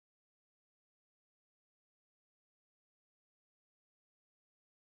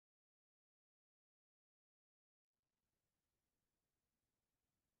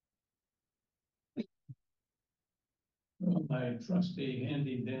My trusty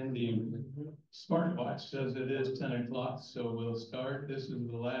handy dandy smartwatch says it is 10 o'clock, so we'll start. This is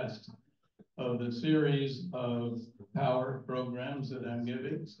the last of the series of power programs that I'm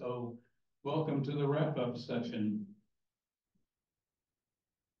giving. So welcome to the wrap-up session.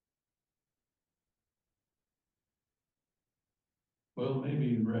 Well,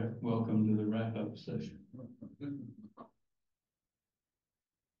 maybe welcome to the wrap-up session.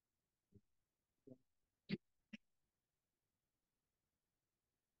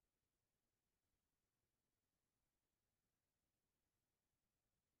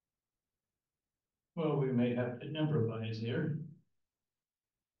 Well, we may have to improvise here.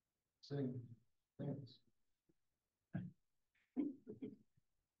 Thanks.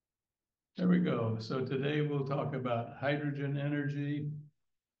 There we go. So today we'll talk about hydrogen energy.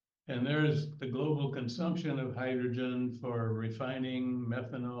 And there's the global consumption of hydrogen for refining,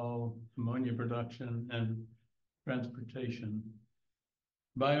 methanol, ammonia production, and transportation.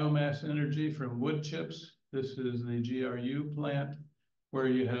 Biomass energy from wood chips. This is the GRU plant where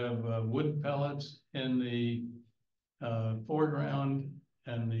you have wood pellets in the foreground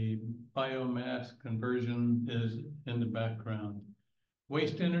and the biomass conversion is in the background.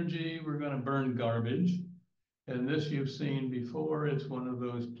 Waste energy, we're going to burn garbage. And this you've seen before. It's one of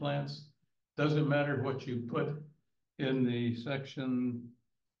those plants. Doesn't matter what you put in the section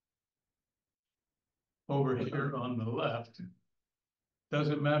over here on the left.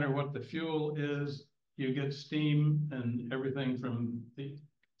 Doesn't matter what the fuel is. You get steam, and everything from the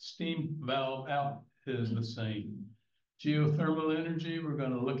steam valve out is the same. Geothermal energy, we're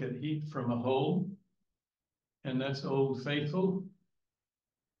going to look at heat from a hole. And that's Old Faithful.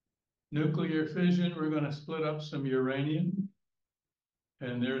 Nuclear fission, we're going to split up some uranium.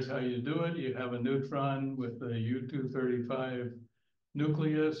 And there's how you do it. You have a neutron with a U-235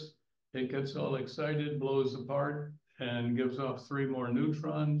 nucleus. It gets all excited, blows apart, and gives off 3 more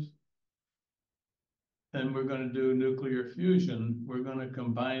neutrons. Then we're going to do nuclear fusion. We're going to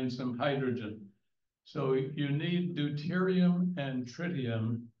combine some hydrogen. So you need deuterium and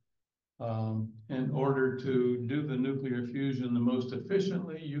tritium in order to do the nuclear fusion the most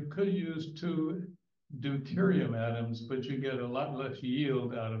efficiently. You could use 2 deuterium atoms, but you get a lot less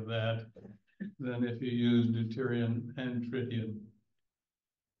yield out of that than if you use deuterium and tritium.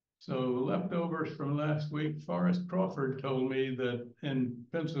 So leftovers from last week, Forrest Crawford told me that in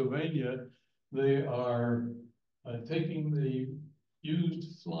Pennsylvania, they are taking the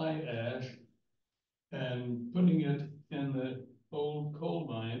used fly ash and putting it in the old coal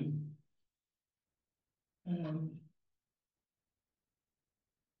mine. And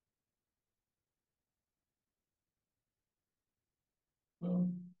well,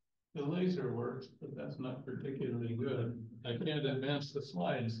 the laser works, but that's not particularly good. I can't advance the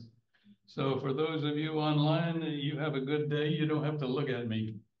slides. So for those of you online, you have a good day. You don't have to look at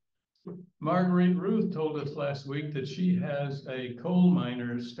me. Marguerite Ruth told us last week that she has a coal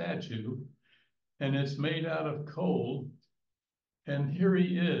miner statue, and it's made out of coal. And here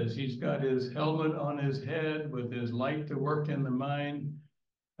he is. He's got his helmet on his head with his light to work in the mine.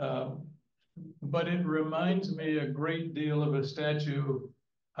 But it reminds me a great deal of a statue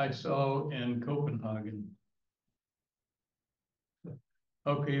I saw in Copenhagen.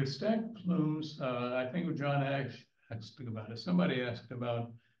 Okay, stacked plumes. I think John asked about it. Somebody asked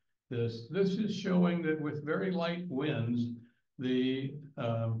about this. This is showing that with very light winds, the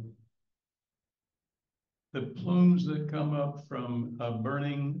plumes that come up from a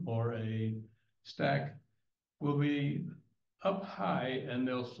burning or a stack will be up high, and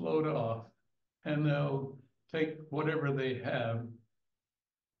they'll float off, and they'll take whatever they have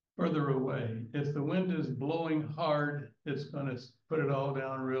further away. If the wind is blowing hard, it's going to put it all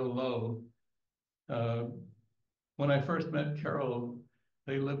down real low. When I first met Carol,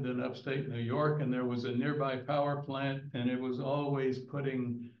 they lived in upstate New York, and there was a nearby power plant, and it was always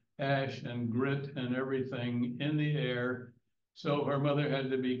putting ash and grit and everything in the air. So her mother had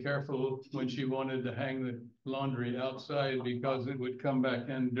to be careful when she wanted to hang the laundry outside because it would come back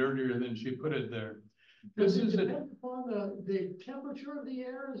in dirtier than she put it there. Does it depend upon the temperature of the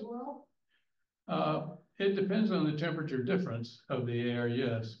air as well? It depends on the temperature difference of the air,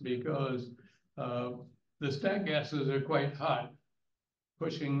 yes, because the stack gases are quite hot,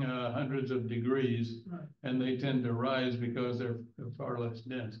 pushing hundreds of degrees, right. And they tend to rise because they're far less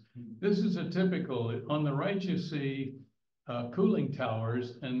dense. This is a typical, on the right you see cooling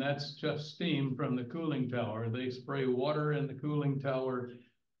towers, and that's just steam from the cooling tower. They spray water in the cooling tower.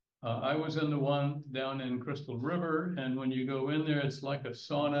 I was in the one down in Crystal River, and when you go in there, it's like a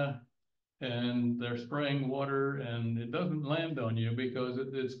sauna, and they're spraying water, and it doesn't land on you because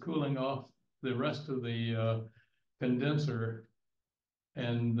it's cooling off the rest of the condenser,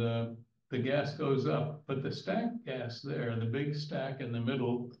 and the gas goes up. But the stack gas there, the big stack in the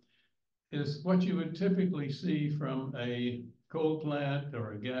middle, is what you would typically see from a coal plant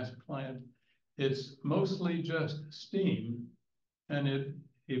or a gas plant. It's mostly just steam, and it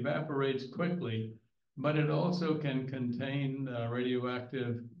evaporates quickly, but it also can contain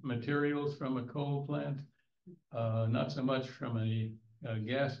radioactive materials from a coal plant, not so much from a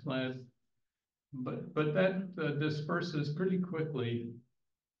gas plant, but that disperses pretty quickly.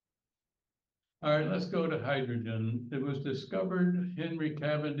 All right, let's go to hydrogen. It was discovered Henry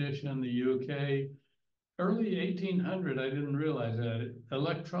Cavendish in the UK. Early 1800, I didn't realize that.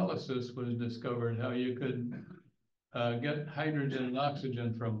 Electrolysis was discovered, how you could get hydrogen and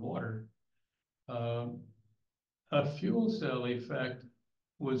oxygen from water. A fuel cell effect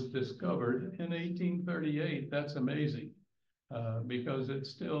was discovered in 1838. That's amazing because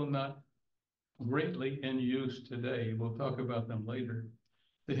it's still not greatly in use today. We'll talk about them later.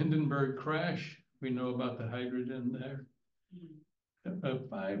 The Hindenburg crash, we know about the hydrogen there. A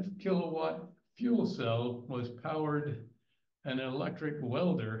 5 kilowatt fuel cell was powered an electric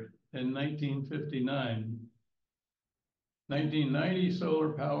welder in 1959. 1990,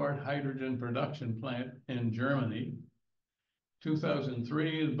 solar-powered hydrogen production plant in Germany.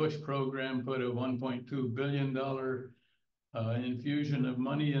 2003, the Bush program put a $1.2 billion infusion of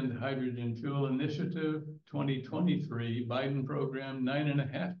money into hydrogen fuel initiative. 2023, Biden program,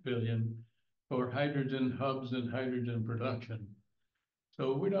 $9.5 billion for hydrogen hubs and hydrogen production.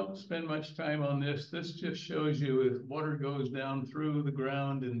 So we don't spend much time on this. This just shows you if water goes down through the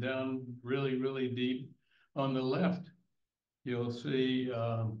ground and down really, really deep. On the left, you'll see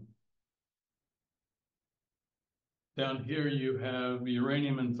down here you have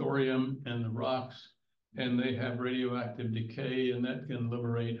uranium and thorium and the rocks, and they have radioactive decay, and that can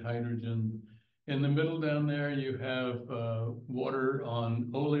liberate hydrogen. In the middle down there, you have water on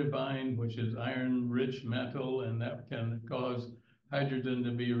olivine, which is iron-rich metal, and that can cause hydrogen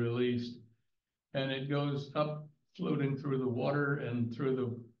to be released. And it goes up, floating through the water and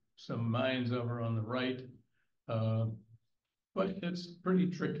through some mines over on the right. But it's pretty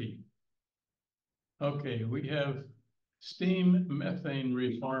tricky. Okay, we have steam methane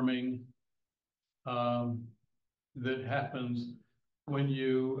reforming that happens when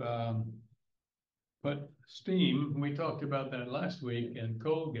you put steam. We talked about that last week in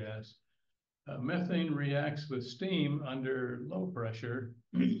coal gas. Methane reacts with steam under low pressure.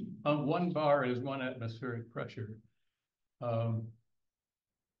 1 bar is 1 atmospheric pressure.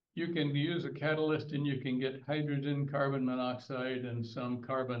 You can use a catalyst and you can get hydrogen, carbon monoxide, and some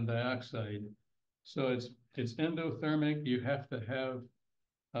carbon dioxide. So it's endothermic. You have to have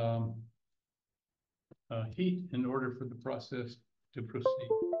heat in order for the process to proceed.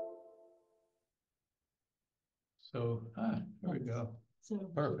 So, there we go.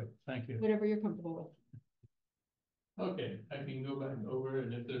 So Perfect, thank you. whatever you're comfortable Okay, I can go back over,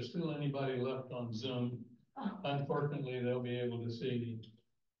 and if there's still anybody left on Zoom, unfortunately, they'll be able to see me.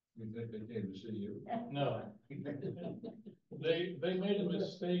 You think they came to see you? No. They made a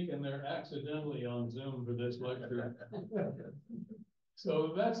mistake and they're accidentally on Zoom for this lecture.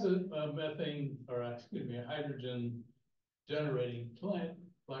 So that's a methane, or excuse me, a hydrogen generating plant.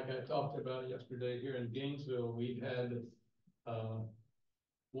 Like I talked about yesterday here in Gainesville, we had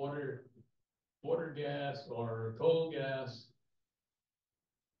water gas or coal gas.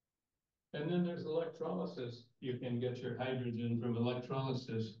 And then there's electrolysis. You can get your hydrogen from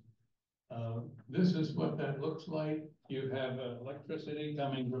electrolysis. This is what that looks like. You have electricity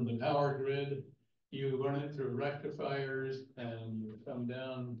coming from the power grid. You run it through rectifiers and you come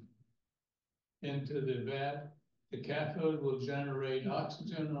down into the vat. The cathode will generate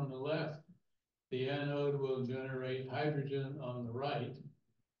oxygen on the left. The anode will generate hydrogen on the right.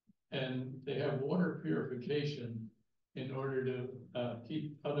 And they have water purification in order to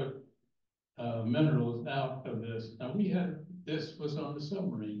keep other minerals out of this. Now this was on the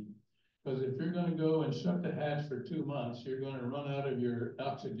submarine, because if you're going to go and shut the hatch for 2 months, you're going to run out of your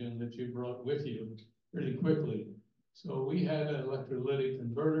oxygen that you brought with you pretty quickly. So we had an electrolytic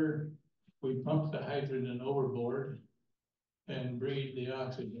converter. We pumped the hydrogen overboard and breathed the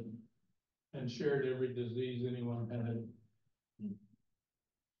oxygen and shared every disease anyone had.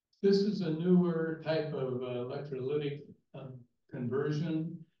 This is a newer type of electrolytic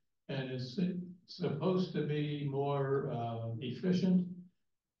conversion, and it's supposed to be more efficient,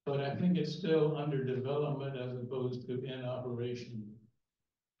 but I think it's still under development as opposed to in operation.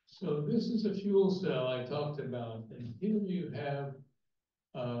 So this is a fuel cell I talked about, and here you have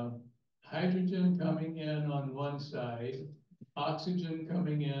hydrogen coming in on one side, oxygen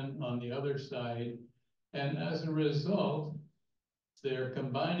coming in on the other side, And as a result, they're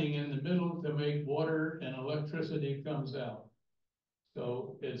combining in the middle to make water and electricity comes out.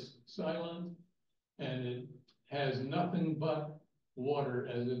 So it's silent and it has nothing but water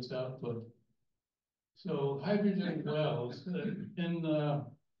as its output. So hydrogen wells in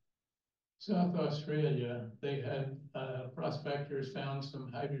South Australia, they had prospectors found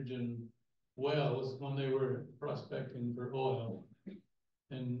some hydrogen wells when they were prospecting for oil.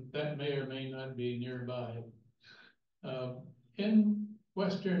 And that may or may not be nearby. In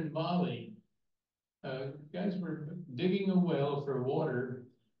Western Mali, guys were digging a well for water.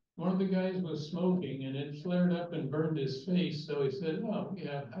 One of the guys was smoking and it flared up and burned his face. So he said, oh, we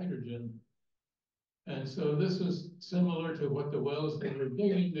have hydrogen. And so this is similar to what the wells they were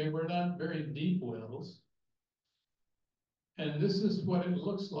digging. They were not very deep wells. And this is what it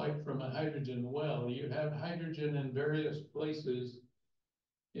looks like from a hydrogen well. You have hydrogen in various places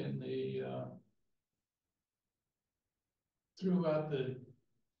in the throughout the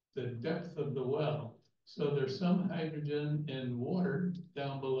depth of the well. So there's some hydrogen in water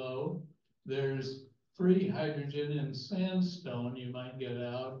down below. There's free hydrogen in sandstone you might get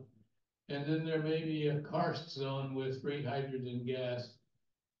out. And then there may be a karst zone with free hydrogen gas.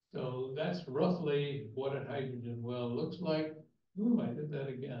 So that's roughly what a hydrogen well looks like. Ooh, I did that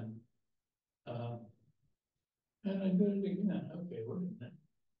again. And I did it again. Okay,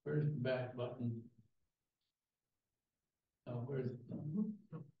 where's the back button? Where's it?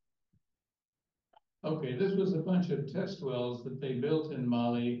 Okay, this was a bunch of test wells that they built in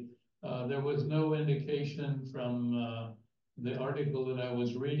Mali. There was no indication from the article that I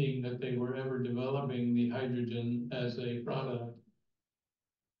was reading that they were ever developing the hydrogen as a product.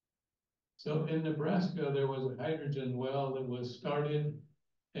 So in Nebraska, there was a hydrogen well that was started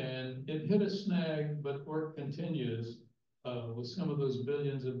and it hit a snag, but work continues with some of those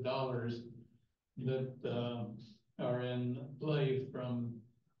billions of dollars that are in play from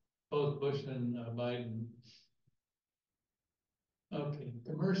both Bush and Biden. Okay,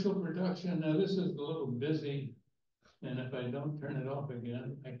 commercial production. Now this is a little busy, and if I don't turn it off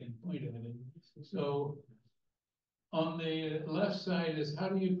again, I can point at it. So on the left side is how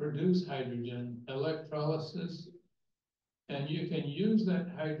do you produce hydrogen? Electrolysis. And you can use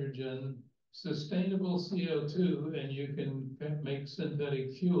that hydrogen, sustainable CO2, and you can make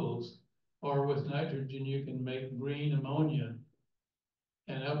synthetic fuels. Or with nitrogen, you can make green ammonia.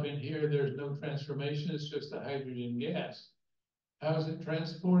 And up in here, there's no transformation, it's just a hydrogen gas. How is it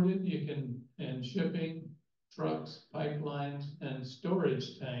transported? You can, in shipping, trucks, pipelines, and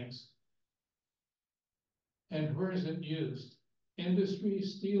storage tanks. And where is it used? Industry,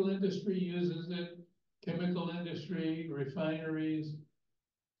 steel industry uses it, chemical industry, refineries,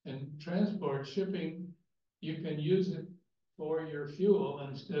 and transport, shipping. You can use it for your fuel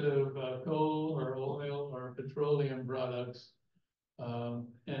instead of coal or oil or petroleum products.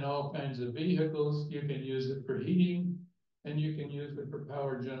 And all kinds of vehicles, you can use it for heating, and you can use it for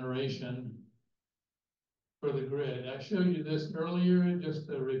power generation for the grid. I showed you this earlier, just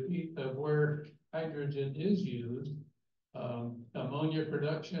a repeat of where hydrogen is used. Ammonia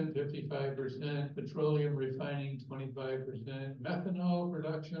production, 55%, petroleum refining, 25%, methanol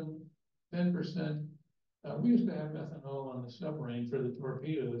production, 10%. We used to have methanol on the submarine for the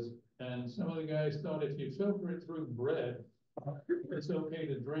torpedoes, and some of the guys thought if you filter it through bread, it's okay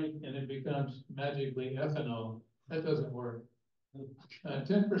to drink and it becomes magically ethanol. That doesn't work.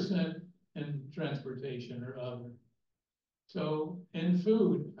 10% in transportation or other. So in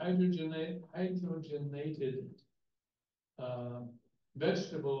food, hydrogenated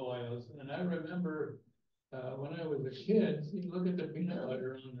vegetable oils. And I remember when I was a kid, you look at the peanut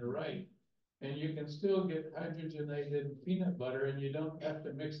butter on the right, and you can still get hydrogenated peanut butter and you don't have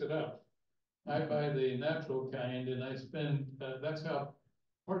to mix it up. I buy the natural kind and I spend, that's how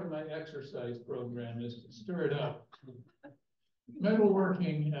part of my exercise program is to stir it up.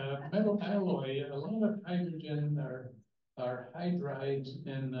 Metalworking, metal alloy, a lot of hydrogen or hydrides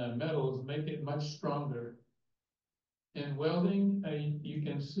in metals make it much stronger. In welding, you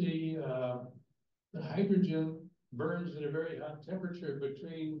can see the hydrogen burns at a very hot temperature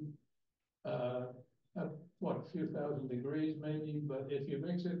between what, a few thousand degrees maybe, but if you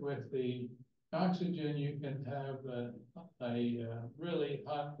mix it with the oxygen, you can have a really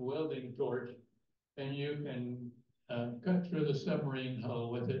hot welding torch, and you can cut through the submarine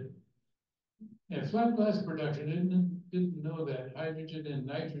hull with it. And flat glass production didn't know that hydrogen and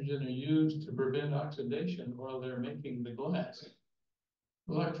nitrogen are used to prevent oxidation while they're making the glass.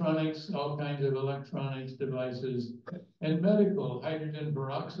 Electronics, all kinds of electronics devices, and medical, hydrogen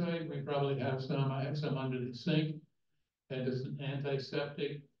peroxide, we probably have some, I have some under the sink, and it's an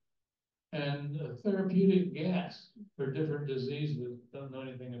antiseptic. and a therapeutic gas for different diseases. Don't know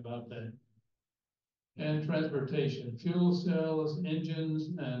anything about that. And transportation, fuel cells, engines,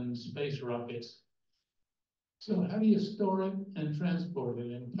 and space rockets. So how do you store it and transport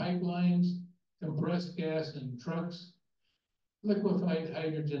it? In pipelines, compressed gas in trucks, liquefied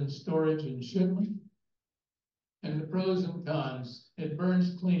hydrogen storage and shipment. And the pros and cons: it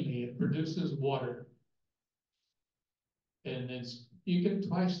burns cleanly, it produces water. And you get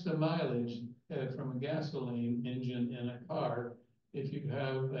twice the mileage from a gasoline engine in a car if you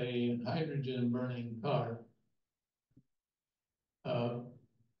have a hydrogen burning car.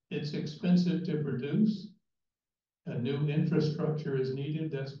 It's expensive to produce. A new infrastructure is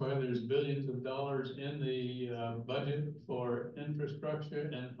needed. That's why there's billions of dollars in the budget for infrastructure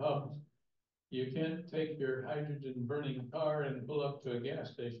and hubs. You can't take your hydrogen burning car and pull up to a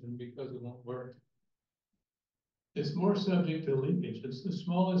gas station because it won't work. It's more subject to leakage. It's the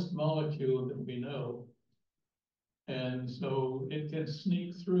smallest molecule that we know. And so it can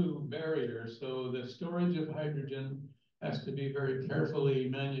sneak through barriers. So the storage of hydrogen has to be very carefully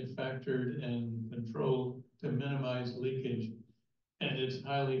manufactured and controlled to minimize leakage. And it's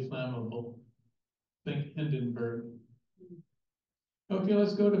highly flammable. Think Hindenburg. Okay,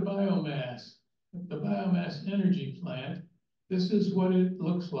 let's go to biomass. The biomass energy plant, this is what it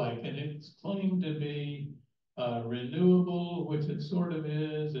looks like. And it's claimed to be renewable, which it sort of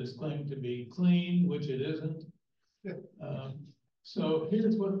is. It's claimed to be clean, which it isn't. So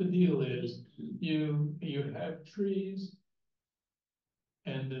here's what the deal is. You have trees,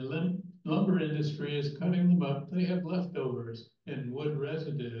 and the lumber industry is cutting them up. They have leftovers in wood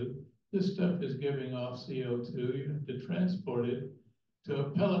residue. This stuff is giving off CO2. You have to transport it to a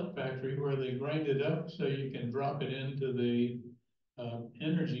pellet factory where they grind it up so you can drop it into the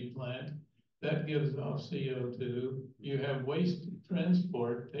energy plant. That gives off CO2. You have waste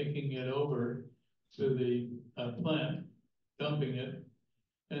transport taking it over to the plant, dumping it.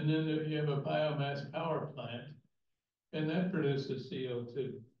 And then you have a biomass power plant, and that produces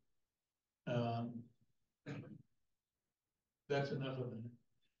CO2. That's enough of that.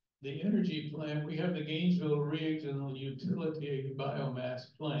 The energy plant, we have the Gainesville Regional Utility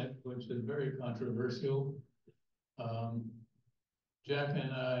Biomass Plant, which is very controversial. Jack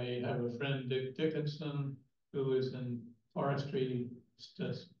and I have a friend, Dick Dickinson, who is in forestry,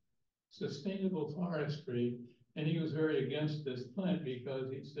 sustainable forestry, and he was very against this plant because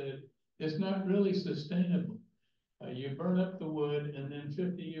he said, it's not really sustainable. You burn up the wood, and then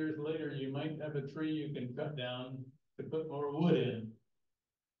 50 years later, you might have a tree you can cut down to put more wood in.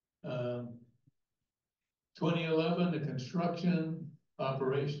 2011, the construction,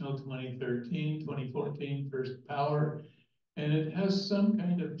 operational 2013, 2014, first power, and it has some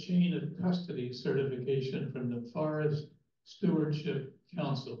kind of chain of custody certification from the Forest Stewardship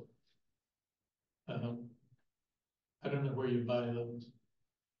Council. I don't know where you buy those.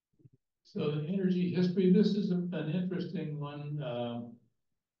 So the energy history, this is an interesting one.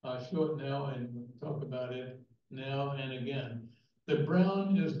 I'll show it now and talk about it now and again. The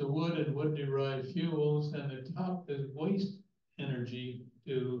brown is the wood and wood-derived fuels, and the top is waste energy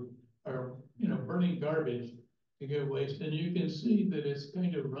burning garbage to get waste. And you can see that it's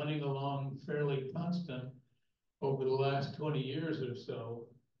kind of running along fairly constant over the last 20 years or so.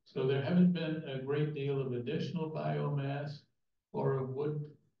 So there haven't been a great deal of additional biomass or of wood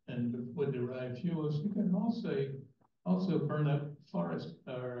and wood-derived fuels. You can also burn up forest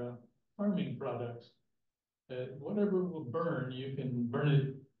or farming products. Whatever will burn, you can burn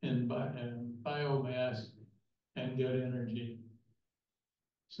it in biomass and get energy.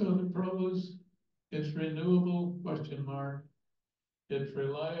 So the pros, it's renewable, question mark. It's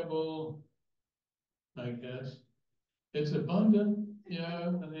reliable, I guess. It's abundant, yeah.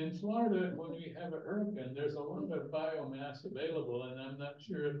 And in Florida, when we have a hurricane, there's a lot of biomass available, and I'm not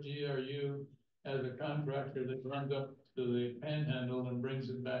sure if GRU has a contractor that runs up to the panhandle and brings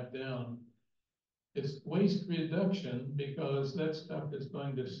it back down. It's waste reduction because that stuff is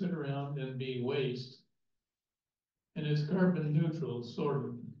going to sit around and be waste. And it's carbon neutral, sort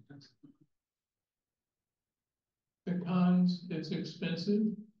of. The cons, it's expensive.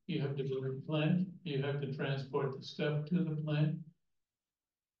 You have to build a plant. You have to transport the stuff to the plant.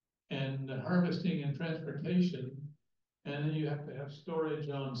 And the harvesting and transportation. And then you have to have storage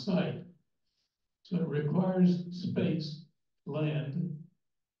on site. So it requires space, land.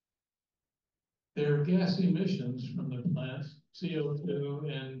 There are gas emissions from the plants, CO2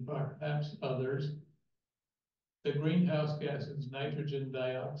 and perhaps others. The greenhouse gases, nitrogen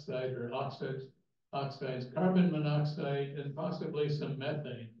dioxide or oxides, carbon monoxide, and possibly some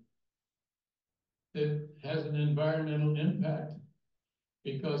methane. It has an environmental impact.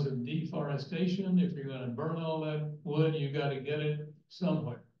 because of deforestation. If you're gonna burn all that wood, you gotta get it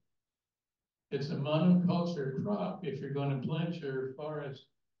somewhere. It's a monoculture crop. If you're gonna plant your forest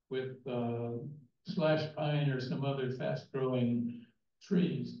with slash pine or some other fast-growing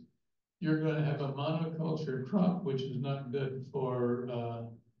trees, you're gonna have a monoculture crop, which is not good for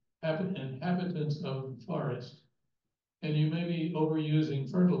inhabitants of the forest. And you may be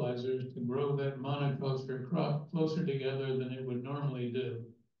overusing fertilizers to grow that monoculture crop closer together than it would normally do.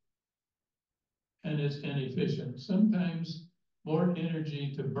 And it's inefficient. Sometimes more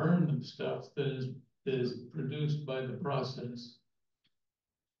energy to burn the stuff than is produced by the process.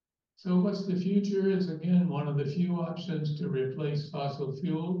 So what's the future is, again, one of the few options to replace fossil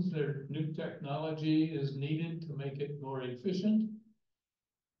fuels. Their new technology is needed to make it more efficient.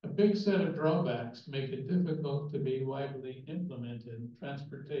 A big set of drawbacks make it difficult to be widely implemented.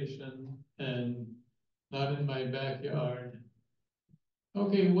 Transportation and not in my backyard.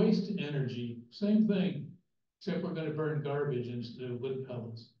 Okay, waste energy, same thing, except we're gonna burn garbage instead of wood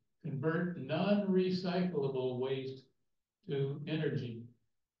pellets. Convert non-recyclable waste to energy.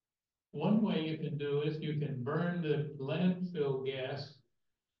 One way you can do is you can burn the landfill gas.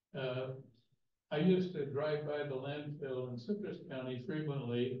 I used to drive by the landfill in Citrus County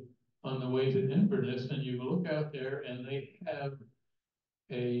frequently on the way to Inverness, and you look out there and they have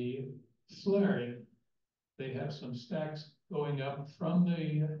a flaring. They have some stacks going up from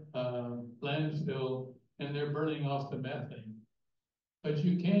the landfill, and they're burning off the methane. But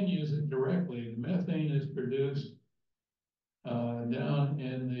you can use it directly. The methane is produced down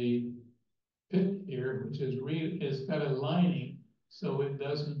in the pit here, which is it's got a lining, so it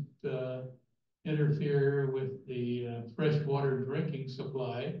doesn't interfere with the freshwater drinking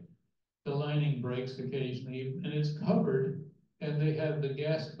supply. The lining breaks occasionally, and it's covered, and they have the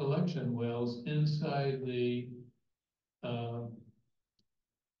gas collection wells inside the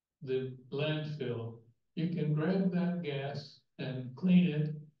landfill. You can grab that gas and clean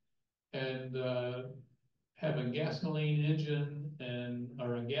it and have a gasoline engine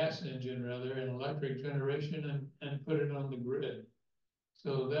or a gas engine rather, an electric generation and put it on the grid.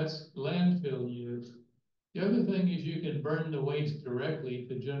 So that's landfill use. The other thing is you can burn the waste directly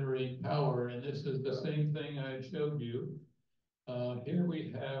to generate power, and this is the same thing I showed you. Here we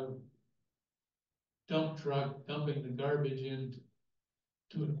have dump truck dumping the garbage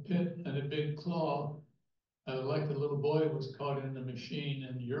into a pit and a big claw, like the little boy was caught in the machine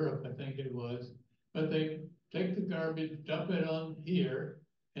in Europe, I think it was. But they take the garbage, dump it on here,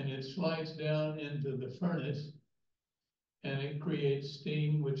 and it slides down into the furnace, and it creates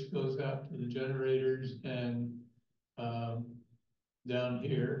steam, which goes out to the generators and down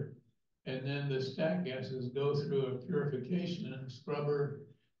here. And then the stack gases go through a purification and a scrubber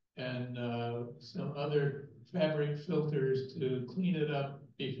and some other fabric filters to clean it up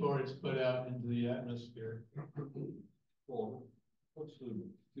before it's put out into the atmosphere. Well, what's the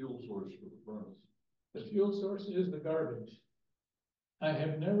fuel source for the furnace? The fuel source is the garbage. I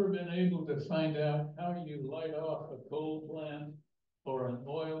have never been able to find out how you light off a coal plant or an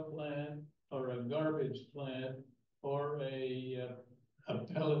oil plant or a garbage plant or a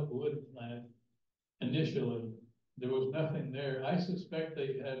pellet wood plant. Initially, there was nothing there. I suspect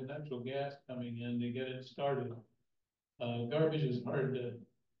they had natural gas coming in to get it started. Garbage is hard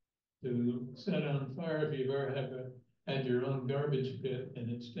to set on fire if you've ever had your own garbage pit, and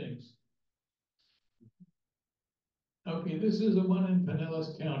it stinks. Okay, this is the one in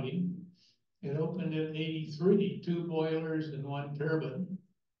Pinellas County. It opened in '83, 2 boilers and 1 turbine.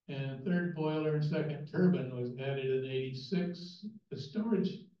 And third boiler and second turbine was added in '86. The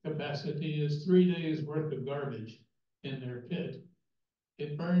storage capacity is 3 days worth of garbage in their pit.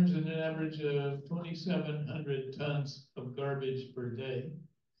 It burns an average of 2,700 tons of garbage per day.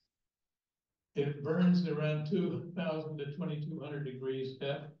 It burns around 2,000 to 2,200 degrees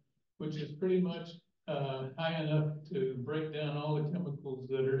F, which is pretty much high enough to break down all the chemicals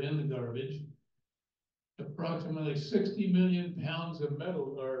that are in the garbage. Approximately 60 million pounds of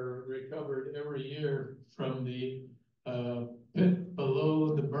metal are recovered every year from the pit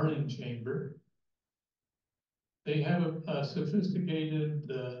below the burning chamber. They have a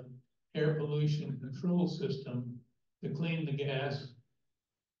sophisticated air pollution control system to clean the gas,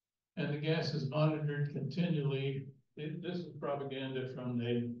 and the gas is monitored continually. This is propaganda from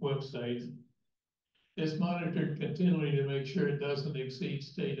the website. It's monitored continually to make sure it doesn't exceed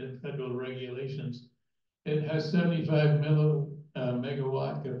state and federal regulations. It has 75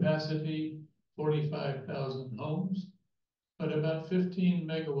 megawatt capacity, 45,000 homes, but about 15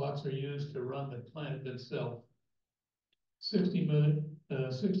 megawatts are used to run the plant itself. 60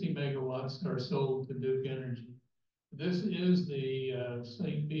 megawatts are sold to Duke Energy. This is the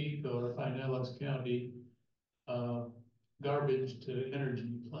St. Pete or Pinellas County garbage to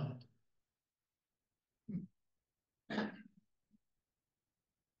energy plant.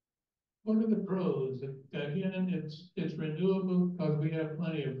 What are the pros? Again, it's renewable because we have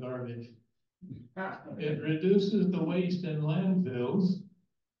plenty of garbage. It reduces the waste in landfills.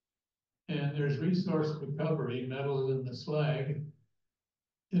 And there's resource recovery, metals in the slag.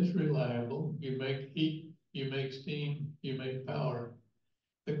 It's reliable. You make heat, you make steam, you make power.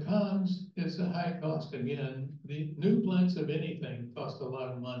 The cons, it's a high cost again. The new plants of anything cost a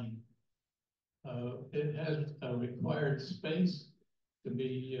lot of money. It has a required space to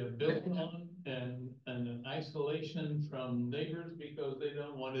be built on and an isolation from neighbors because they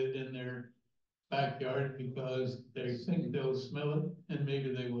don't want it in their backyard because they think they'll smell it and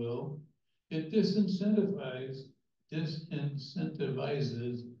maybe they will. It disincentivizes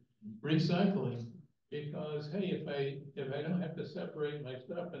recycling because, hey, if I don't have to separate my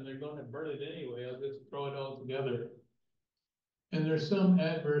stuff and they're going to burn it anyway, I'll just throw it all together. And there's some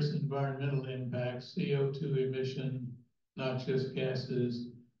adverse environmental impacts, CO2 emission, noxious gases,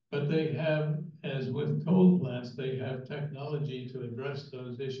 but they have, as with coal plants, they have technology to address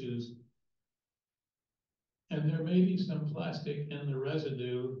those issues. And there may be some plastic in the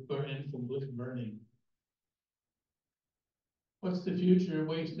residue for incomplete burning. What's the future of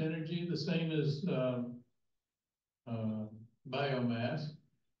waste energy? The same as biomass,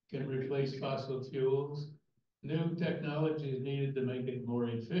 can replace fossil fuels. New technology is needed to make it more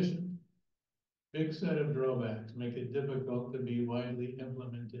efficient. Big set of drawbacks, make it difficult to be widely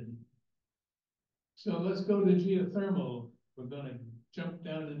implemented. So let's go to geothermal. We're going to jump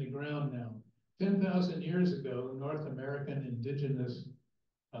down in the ground now. 10,000 years ago, North American indigenous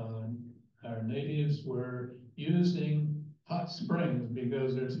our natives were using hot springs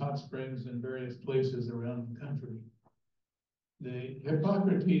because there's hot springs in various places around the country. The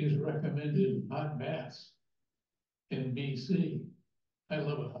Hippocrates recommended hot baths in BC. I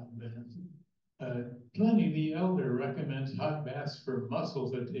love a hot bath. Pliny the Elder recommends hot baths for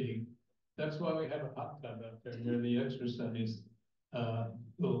muscle fatigue. That's why we have a hot tub out there near the exercise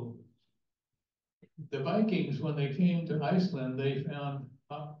pool. The Vikings, when they came to Iceland, they found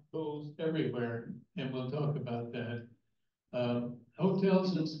hot pools everywhere, and we'll talk about that.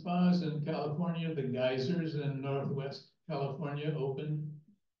 Hotels and spas in California, the geysers in Northwest California open.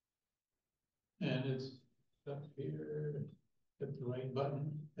 And it's up here, hit the right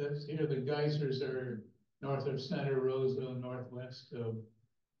button. That's here, the geysers are north of Santa Rosa, northwest of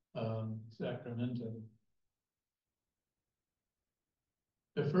Sacramento.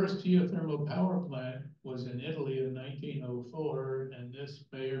 The first geothermal power plant was in Italy in 1904, and this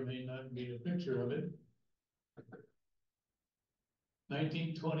may or may not be a picture of it.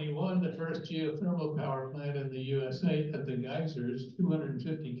 1921, the first geothermal power plant in the USA at the geysers,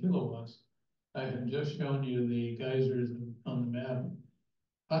 250 kilowatts. I have just shown you the geysers on the map.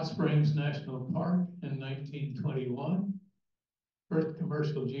 Hot Springs National Park in 1921. First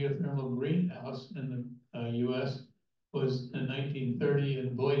commercial geothermal greenhouse in the US was in 1930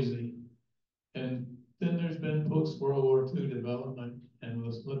 in Boise. And then there's been post-World War II development, and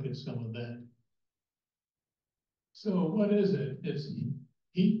let's look at some of that. So what is it? It's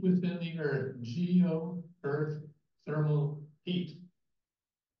heat within the earth, earth thermal heat.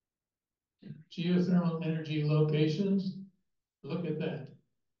 Geothermal energy locations, look at that.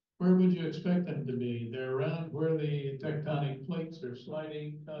 Where would you expect them to be? They're around where the tectonic plates are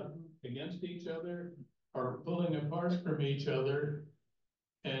sliding up against each other or pulling apart from each other.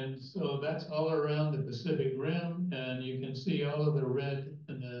 And so that's all around the Pacific Rim, and you can see all of the red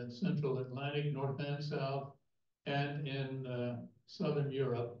in the Central Atlantic, North and South, and in Southern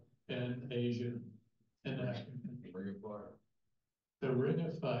Europe and Asia and Africa. Ring of fire. The Ring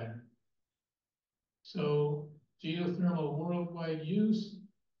of Fire. So geothermal worldwide use,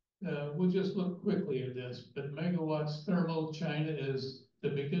 we'll just look quickly at this, but megawatts thermal, China is the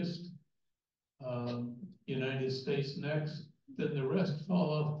biggest, United States next, then the rest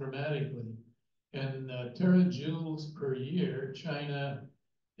fall off dramatically. And terajoules per year, China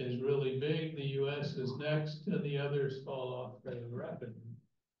is really big, the US is next, and the others fall off very rapidly.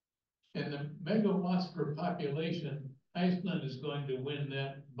 And the megawatts per population, Iceland is going to win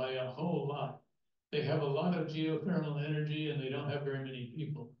that by a whole lot. They have a lot of geothermal energy and they don't have very many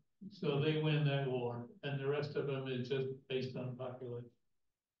people. So they win that war, and the rest of them is just based on population.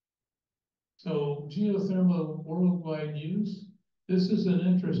 So geothermal worldwide use, this is an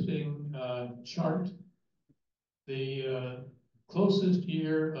interesting chart. The closest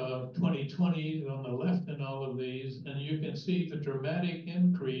year of 2020 is on the left in all of these, and you can see the dramatic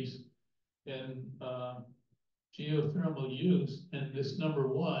increase in geothermal use, and this number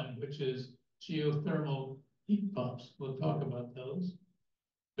one, which is geothermal heat pumps. We'll talk about those.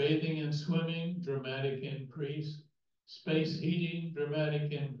 Bathing and swimming, dramatic increase. Space heating,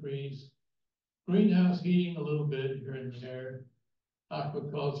 dramatic increase. Greenhouse heating, a little bit here and there.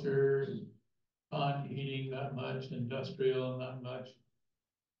 Aquaculture, pond heating, not much. Industrial, not much.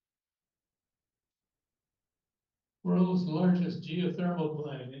 World's largest geothermal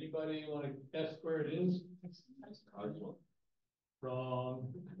plant. Anybody want to guess where it is?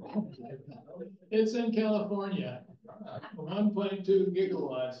 Wrong. It's in California. 1.2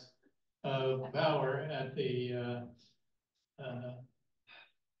 gigawatts of power at the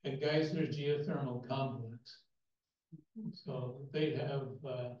at Geisler's geothermal complex. So they have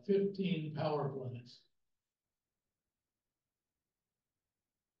 15 power plants.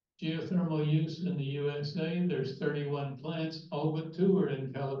 Geothermal use in the USA, there's 31 plants, all but 2 are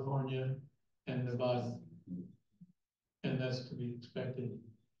in California and Nevada. And that's to be expected.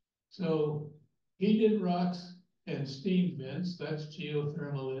 So heated rocks and steam vents, that's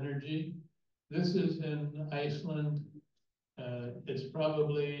geothermal energy. This is in Iceland. It's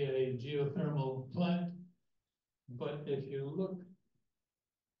probably a geothermal plant. But if you look,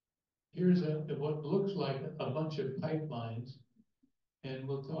 here's what looks like a bunch of pipelines. And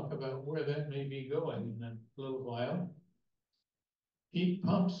we'll talk about where that may be going in a little while. Heat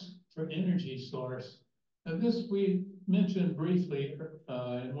pumps for energy source. Now this we mentioned briefly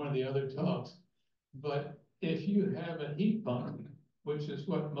in one of the other talks, but if you have a heat pump, which is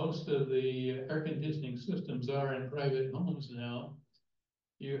what most of the air conditioning systems are in private homes now,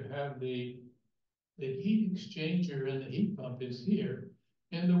 you have the heat exchanger and the heat pump is here.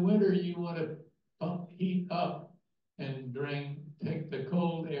 In the winter, you want to pump heat up and take the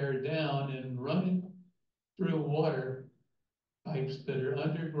cold air down and run it through water pipes that are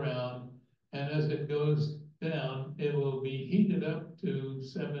underground. And as it goes down, it will be heated up to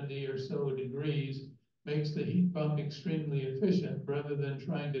 70 or so degrees, makes the heat pump extremely efficient rather than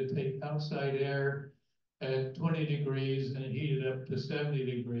trying to take outside air at 20 degrees and heat it up to 70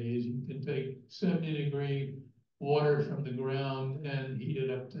 degrees. You can take 70-degree water from the ground and heat it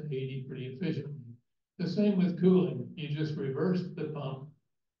up to 80 pretty efficiently. The same with cooling. You just reverse the pump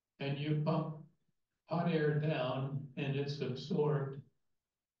and you pump hot air down and it's absorbed.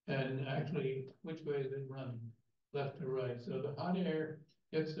 And actually, which way is it running? Left or right? So the hot air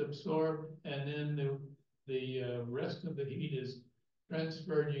gets absorbed and then the rest of the heat is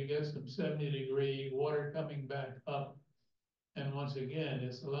transferred. You get some 70-degree water coming back up. And once again,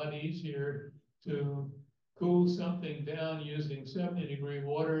 it's a lot easier to cool something down using 70-degree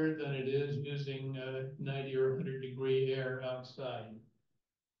water than it is using 90 or 100-degree air outside.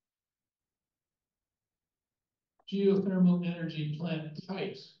 Geothermal energy plant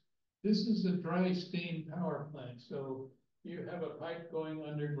types. This is a dry steam power plant. So you have a pipe going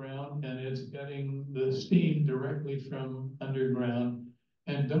underground and it's getting the steam directly from underground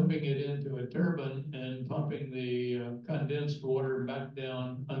and dumping it into a turbine and pumping the condensed water back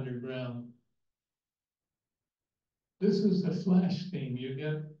down underground. This is the flash steam. You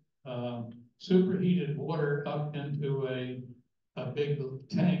get superheated water up into a big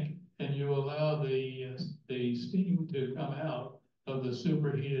tank and you allow the steam to come out of the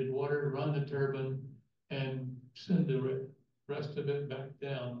superheated water, run the turbine, and send the rest of it back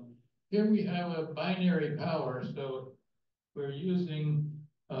down. Here we have a binary power, so we're using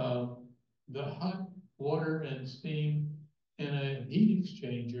the hot water and steam in a heat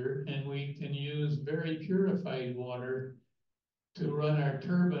exchanger, and we can use very purified water to run our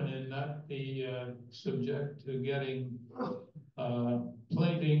turbine and not be subject to getting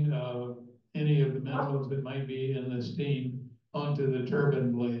plating of any of the minerals that might be in the steam onto the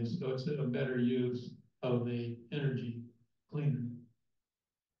turbine blades. So it's a better use of the energy cleaner.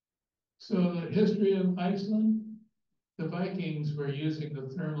 So the history of Iceland, the Vikings were using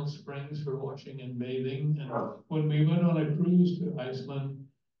the thermal springs for washing and bathing. And when we went on a cruise to Iceland,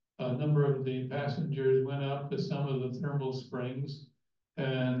 a number of the passengers went up to some of the thermal springs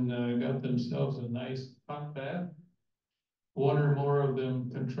and got themselves a nice hot bath. One or more of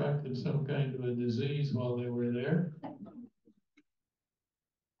them contracted some kind of a disease while they were there.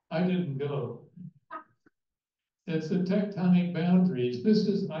 I didn't go. It's the tectonic boundaries. This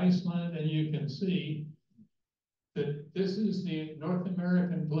is Iceland, and you can see that this is the North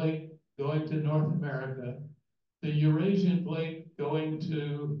American plate going to North America, the Eurasian plate going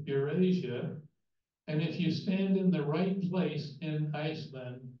to Eurasia. And if you stand in the right place in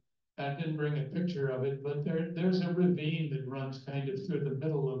Iceland, I didn't bring a picture of it, but there's a ravine that runs kind of through the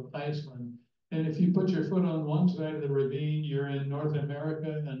middle of Iceland. And if you put your foot on one side of the ravine, you're in North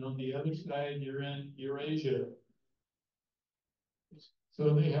America, and on the other side, you're in Eurasia.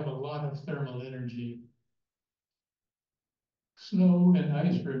 So they have a lot of thermal energy. Snow and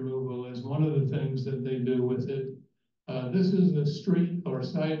ice removal is one of the things that they do with it. This is a street or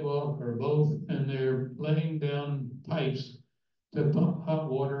sidewalk or both, and they're laying down pipes to pump hot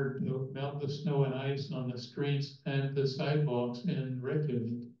water to melt the snow and ice on the streets and the sidewalks in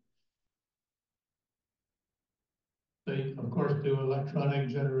Reykjavik. They, of course, do electronic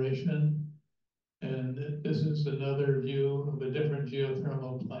generation, and this is another view of a different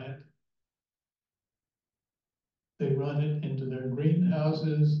geothermal plant. They run it into their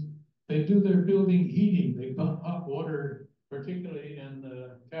greenhouses. They do their building heating. They pump hot water, particularly in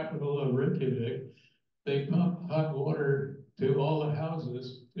the capital of Reykjavik. They pump hot water to all the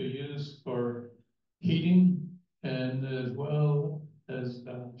houses to use for heating and as well as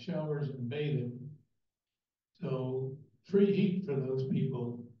showers and bathing. So free heat for those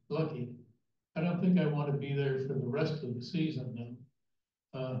people, lucky. I don't think I want to be there for the rest of the season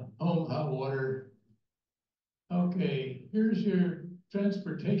though. Home hot water. Okay, here's your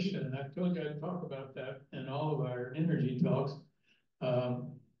transportation. I told you I'd talk about that in all of our energy talks.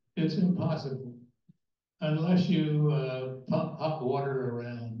 It's impossible unless you pump hot water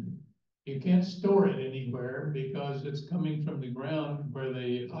around. You can't store it anywhere because it's coming from the ground where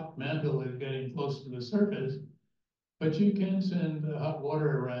the hot mantle is getting close to the surface. But you can send hot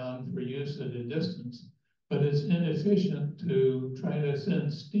water around for use at a distance. But it's inefficient to try to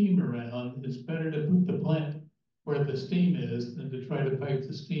send steam around. It's better to put the plant where the steam is than to try to pipe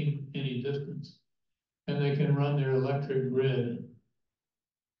the steam any distance. And they can run their electric grid.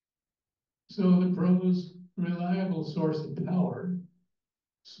 So the pros, reliable source of power,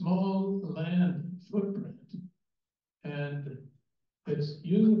 small land footprint, and it's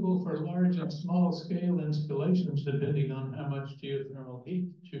usable for large and small scale installations depending on how much geothermal heat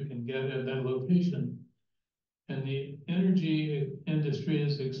you can get at that location. And the energy industry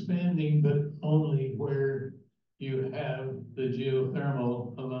is expanding, but only where you have the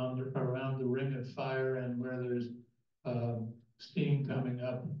geothermal around the ring of fire and where there's steam coming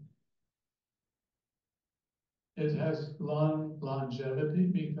up. It has long longevity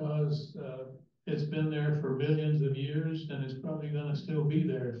because it's been there for millions of years and it's probably going to still be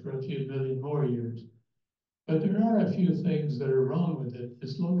there for a few million more years. But there are a few things that are wrong with it.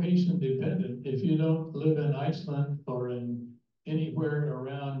 It's location dependent. If you don't live in Iceland or in anywhere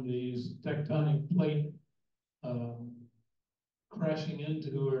around these tectonic plate crashing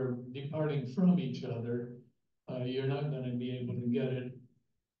into or departing from each other, you're not going to be able to get it.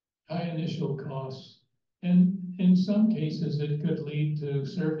 High initial costs. And in some cases, it could lead to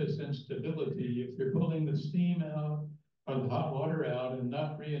surface instability. If you're pulling the steam out or the hot water out and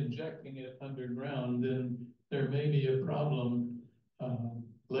not re-injecting it underground, then there may be a problem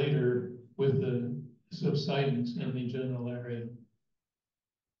later with the subsidence in the general area.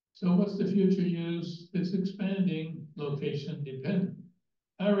 So what's the future use? It's expanding, location dependent.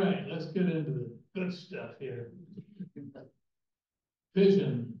 All right, let's get into the good stuff here.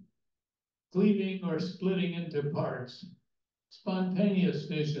 Fission, cleaving or splitting into parts, spontaneous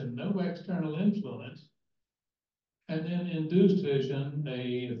fission, no external influence. And then induced fission,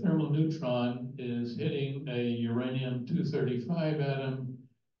 a thermal neutron is hitting a uranium-235 atom,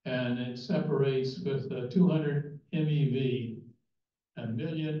 and it separates with a 200 MeV, a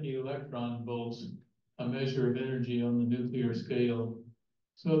million electron volts, a measure of energy on the nuclear scale.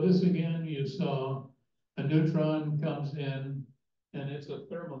 So this again, you saw a neutron comes in, and it's a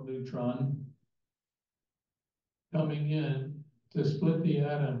thermal neutron coming in to split the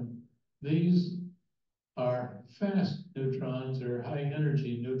atom. These are fast neutrons or high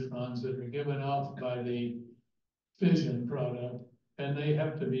energy neutrons that are given off by the fission product, and they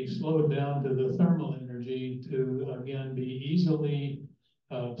have to be slowed down to the thermal energy to again be easily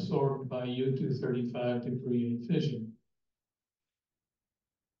absorbed by U-235 to create fission.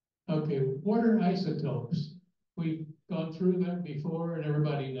 Okay, what are isotopes? We've gone through that before and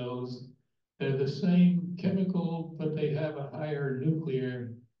everybody knows they're the same chemical, but they have a higher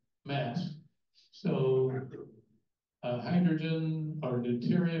nuclear mass. So hydrogen or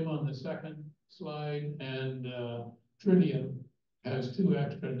deuterium on the second slide, and tritium has 2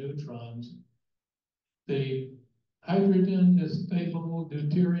 extra neutrons. The hydrogen is stable,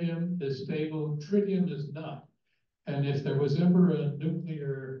 deuterium is stable, tritium is not. And if there was ever a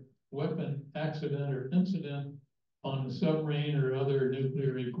nuclear weapon accident or incident on a submarine or other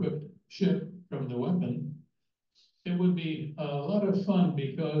nuclear equipped ship from the weapon, it would be a lot of fun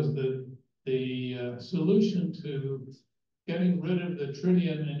because the solution to getting rid of the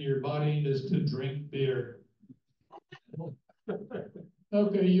tritium in your body is to drink beer.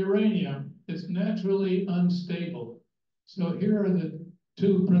 Okay, uranium, it's naturally unstable. So here are the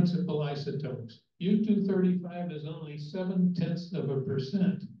two principal isotopes. U-235 is only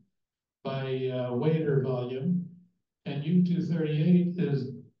 0.7% by weight or volume, and U-238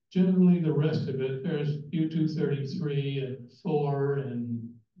 is generally the rest of it. There's U-233 and 4 and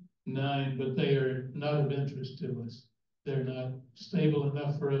 9, but they are not of interest to us. They're not stable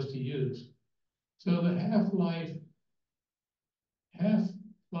enough for us to use. So the half-life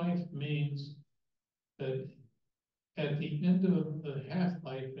means that at the end of the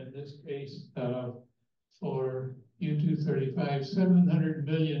half-life, in this case, for U-235, 700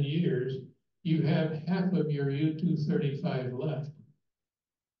 million years, you have half of your U-235 left.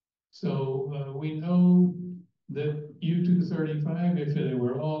 So we know that U-235, if they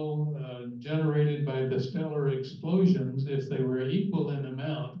were all generated by the stellar explosions, if they were equal in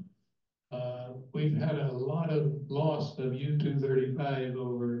amount, we've had a lot of loss of U-235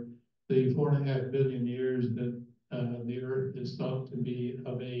 over the 4.5 billion years that the Earth is thought to be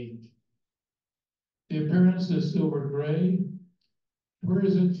of age. The appearance is silver gray. Where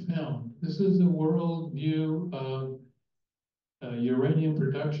is it found? This is a world view of uranium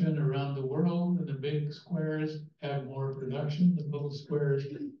production around the world, and the big squares have more production, the little squares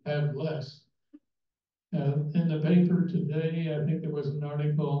have less. In the paper today, I think there was an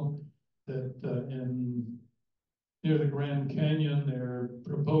article that near the Grand Canyon, they're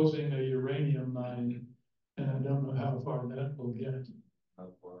proposing a uranium mine, and I don't know how far that will get. Not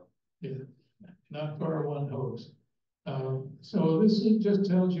far. Yeah, not far, one hopes. So this just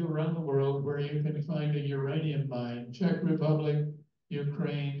tells you around the world where you can find a uranium mine: Czech Republic,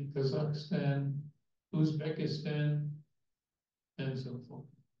 Ukraine, Kazakhstan, Uzbekistan, and so forth.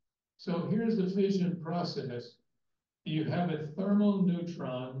 So here's the fission process. You have a thermal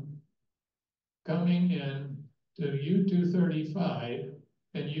neutron coming in to U-235,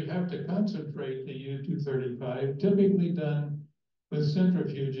 and you have to concentrate the U-235, typically done with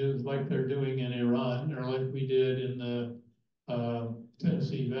centrifuges like they're doing in Iran, or like we did in the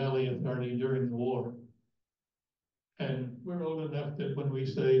Tennessee Valley Authority during the war. And we're old enough that when we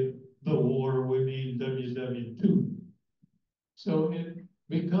say the war, we mean WW2. So it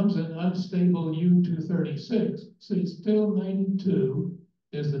becomes an unstable U-236. See, still 92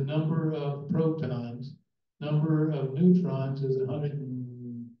 is the number of protons. Number of neutrons is 100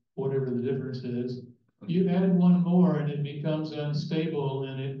 and whatever the difference is. You add one more and it becomes unstable,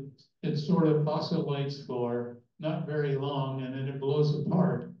 and it sort of oscillates for not very long, and then it blows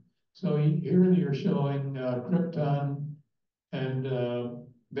apart. So here you're showing krypton and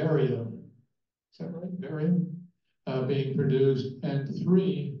barium. Is that right? Barium being produced, and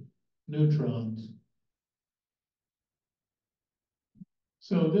 3 neutrons.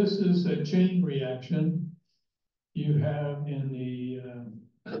 So this is a chain reaction. You have in the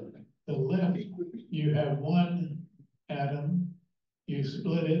left, you have one atom, you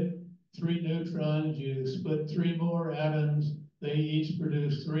split it, 3 neutrons, you split 3 more atoms, they each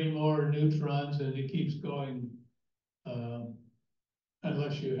produce 3 more neutrons, and it keeps going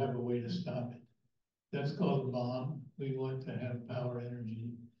unless you have a way to stop it. That's called a bomb. We want to have power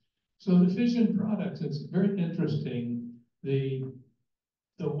energy. So the fission products, it's very interesting. The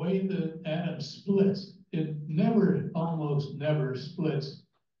way the atom splits, it almost never splits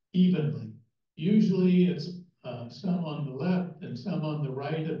evenly. Usually it's some on the left and some on the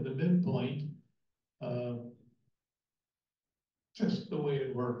right of the midpoint. Just the way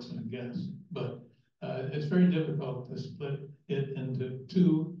it works, I guess. But it's very difficult to split it into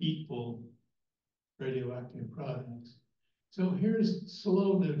 2 equal radioactive products. So here's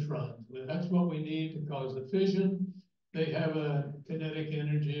slow neutrons. That's what we need to cause the fission. They have a kinetic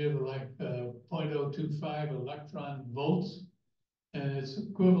energy of like 0.025 electron volts, and it's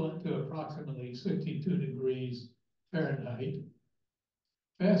equivalent to approximately 62 degrees Fahrenheit.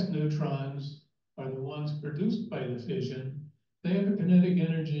 Fast neutrons are the ones produced by the fission. They have a kinetic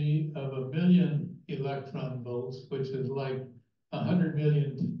energy of 1 billion electron volts, which is like 100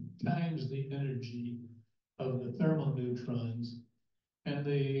 million times the energy of the thermal neutrons. And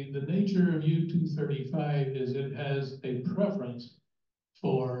the nature of U-235 is it has a preference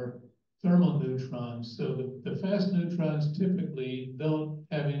for thermal neutrons. So the fast neutrons typically don't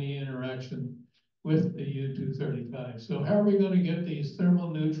have any interaction with the U-235. So how are we going to get these thermal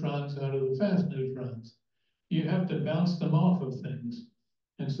neutrons out of the fast neutrons? You have to bounce them off of things.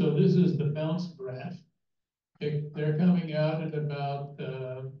 And so this is the bounce graph. They're coming out at about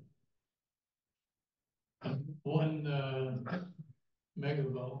 1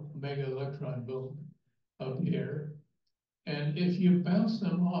 mega electron volt up here. And if you bounce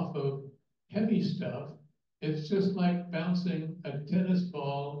them off of heavy stuff, it's just like bouncing a tennis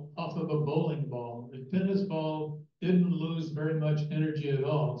ball off of a bowling ball. The tennis ball didn't lose very much energy at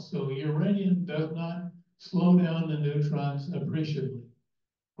all. So uranium does not slow down the neutrons appreciably.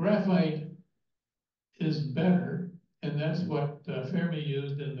 Graphite is better, and that's what Fermi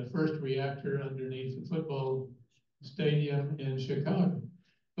used in the first reactor underneath the football stadium in Chicago.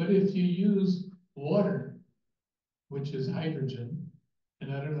 But if you use water, which is hydrogen,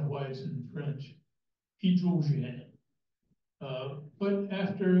 and I don't know why it's in French, hydrogène. But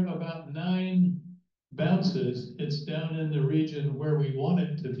after about 9 bounces, it's down in the region where we want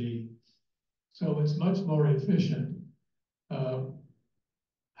it to be. So it's much more efficient.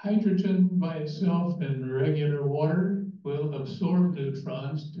 Hydrogen by itself in regular water will absorb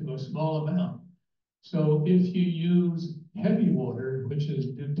neutrons to a small amount. So if you use heavy water, which is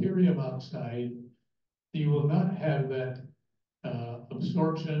deuterium oxide, you will not have that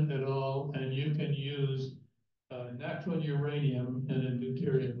absorption at all, and you can use natural uranium in a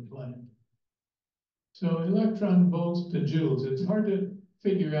deuterium plant. So electron volts to joules, it's hard to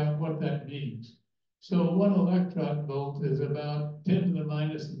figure out what that means. So 1 electron volt is about 10 to the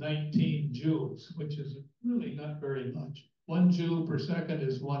minus 19 joules, which is really not very much. 1 joule per second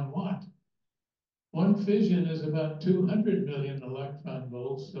is 1 watt. 1 fission is about 200 million electron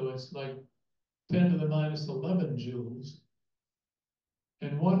volts, so it's like 10 to the minus 11 joules.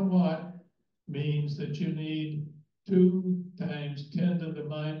 And 1 watt means that you need 2 times 10 to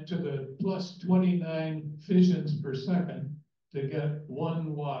the plus 29 fissions per second to get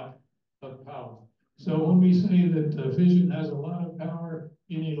 1 watt of power. So when we say that fission has a lot of power,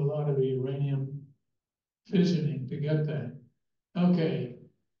 you need a lot of uranium fissioning to get that. Okay,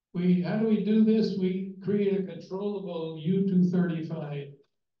 how do we do this? We create a controllable U-235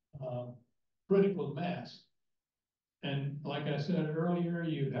 critical mass. And like I said earlier,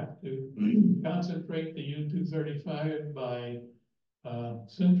 you have to concentrate the U-235 by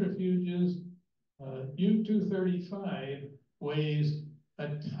centrifuges. U-235 weighs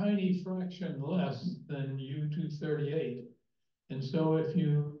a tiny fraction less than U-238. And so if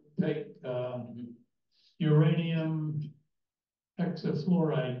you take uranium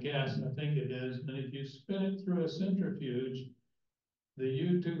hexafluoride gas, I think it is, and if you spin it through a centrifuge, the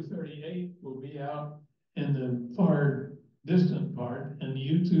U-238 will be out in the far distant part, and the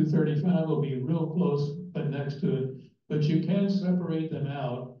U-235 will be real close but next to it. But you can separate them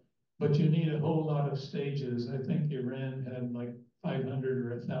out, but you need a whole lot of stages. I think Iran had like 500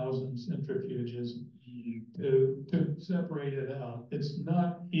 or 1,000 centrifuges to separate it out. It's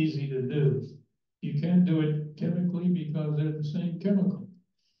not easy to do. You can't do it chemically because they're the same chemical.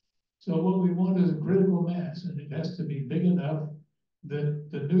 So what we want is a critical mass, and it has to be big enough that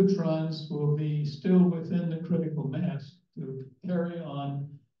the neutrons will be still within the critical mass to carry on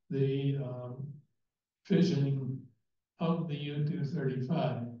the fissioning of the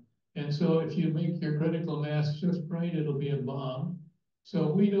U-235. And so if you make your critical mass just right, it'll be a bomb.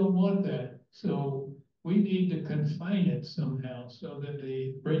 So we don't want that. So we need to confine it somehow so that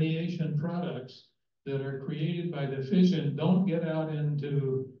the radiation products that are created by the fission don't get out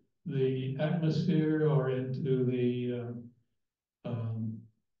into the atmosphere or into the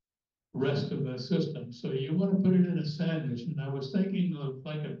rest of the system. So you want to put it in a sandwich. And I was thinking of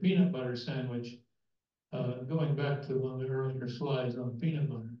like a peanut butter sandwich, going back to one of the earlier slides on peanut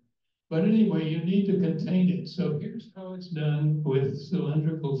butter. But anyway, you need to contain it. So here's how it's done with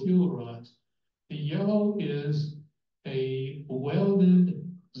cylindrical fuel rods. The yellow is a welded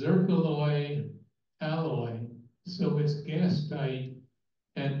zircaloy alloy, so it's gas tight.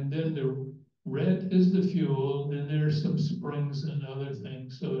 And then the red is the fuel, and there's some springs and other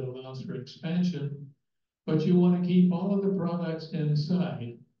things, so it allows for expansion. But you want to keep all of the products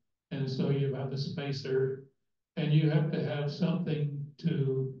inside. And so you have a spacer, and you have to have something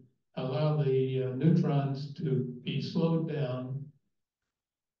to allow the neutrons to be slowed down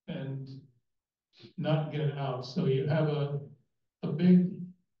and not get out. So you have a big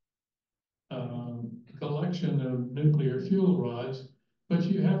collection of nuclear fuel rods, but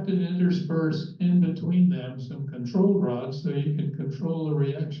you have to intersperse in between them some control rods so you can control the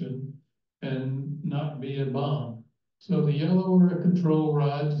reaction and not be a bomb. So the yellow are control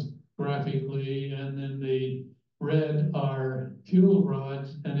rods graphically, and then the red are fuel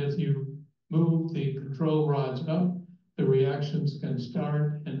rods. And if you move the control rods up, the reactions can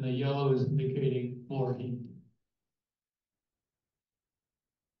start, and the yellow is indicating more heat.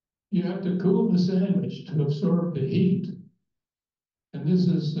 You have to cool the sandwich to absorb the heat. And this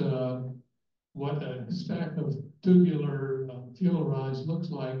is what a stack of tubular fuel rods looks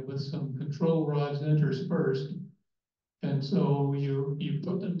like with some control rods interspersed. And so you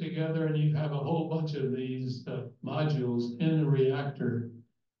put them together and you have a whole bunch of these modules in the reactor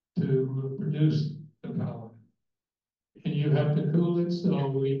to produce the power. And you have to cool it, so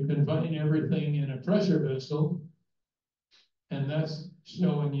we combine everything in a pressure vessel. And that's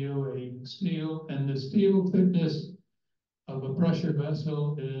showing you a steel, and the steel thickness of a pressure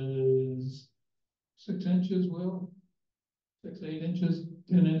vessel is 6 inches, Will? 6, 8 inches,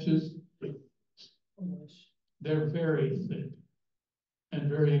 10 inches? They're very thick and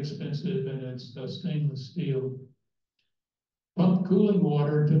very expensive, and it's stainless steel. Pump cooling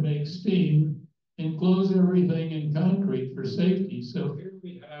water to make steam, enclose everything in concrete for safety. So here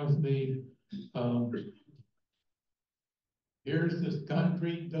we have the, here's the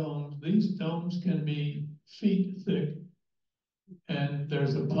concrete domes. These domes can be feet thick, and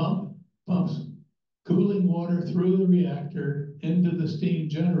there's a pump, pumps cooling water through the reactor into the steam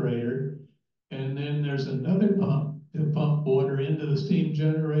generator. And then there's another pump to pump water into the steam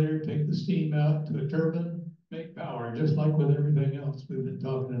generator, take the steam out to a turbine, make power, just like with everything else we've been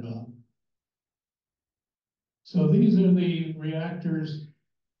talking about. So these are the reactors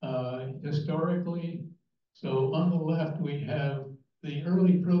historically. So on the left, we have the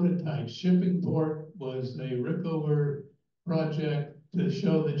early prototype. Shipping Port was a Rickover project to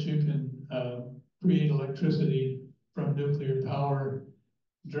show that you can create electricity from nuclear power.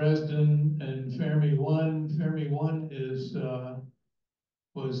 Dresden and Fermi 1. Fermi 1 is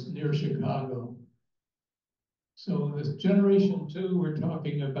was near Chicago. So this generation 2, we're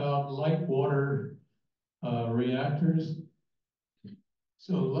talking about light water reactors.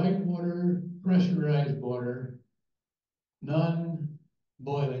 So light water, pressurized water,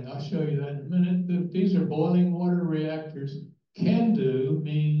 non-boiling. I'll show you that in a minute. These are boiling water reactors. CANDU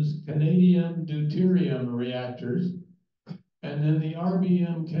means Canadian deuterium reactors. And then the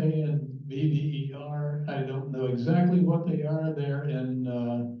RBMK and VVER, I don't know exactly what they are. They're in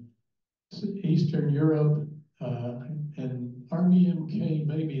Eastern Europe. And RBMK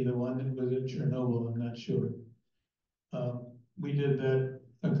may be the one that was at Chernobyl, I'm not sure. We did that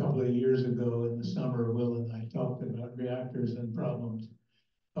a couple of years ago in the summer. Will and I talked about reactors and problems.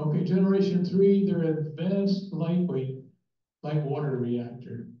 Okay, generation 3, they're advanced lightweight light water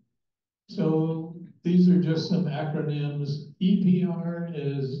reactor. So these are just some acronyms. EPR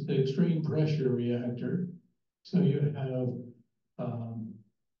is the extreme pressure reactor. So you have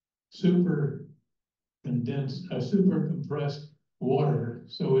super compressed water.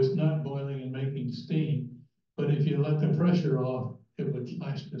 So it's not boiling and making steam, but if you let the pressure off, it would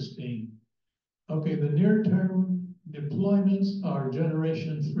flash the steam. Okay, the near-term deployments are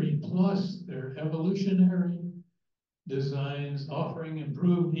generation 3+. They're evolutionary designs offering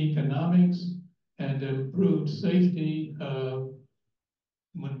improved economics and improved safety.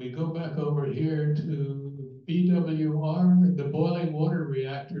 When we go back over here to BWR, the boiling water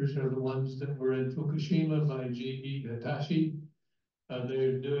reactors are the ones that were in Fukushima by GE Hitachi.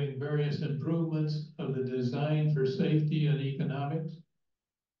 They're doing various improvements of the design for safety and economics.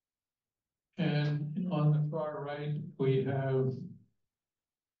 And on the far right, we have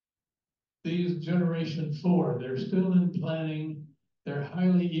these generation 4. They're still in planning. They're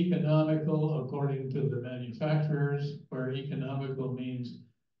highly economical according to the manufacturers, where economical means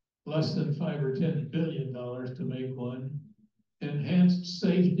less than $5 or $10 billion to make one. Enhanced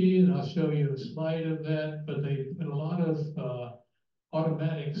safety, and I'll show you a slide of that, but they put a lot of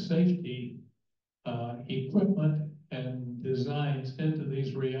automatic safety equipment and designs into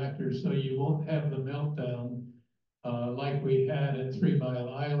these reactors, so you won't have the meltdown like we had at 3 Mile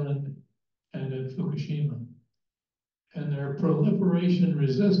Island and at Fukushima. And they're proliferation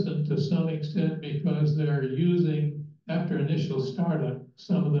resistant to some extent because they're using, after initial startup,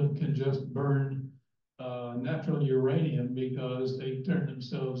 some of them can just burn natural uranium because they turn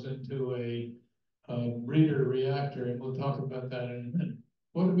themselves into a breeder reactor, and we'll talk about that in a minute.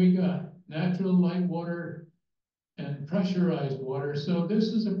 What do we got? Natural light water and pressurized water. So this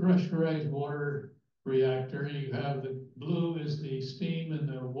is a pressurized water reactor. You have the blue is the steam and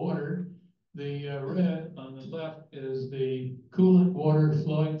the water. The red on the left is the coolant water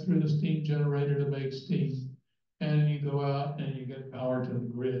flowing through the steam generator to make steam. And you go out and you get power to the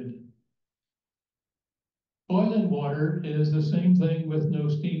grid. Boiling water is the same thing with no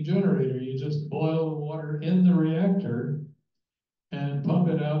steam generator. You just boil the water in the reactor and pump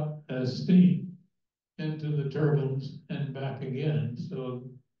it out as steam into the turbines and back again. So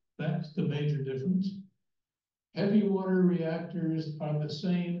that's the major difference. Heavy water reactors are the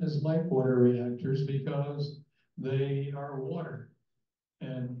same as light water reactors because they are water.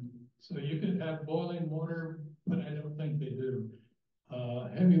 And so you could have boiling water, but I don't think they do.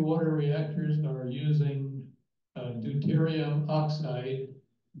 Heavy water reactors are using deuterium oxide,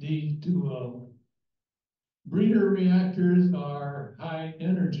 D2O. Breeder reactors are high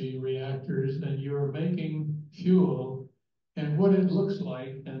energy reactors, and you're making fuel. And what it looks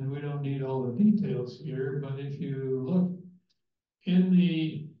like, and we don't need all the details here, but if you look in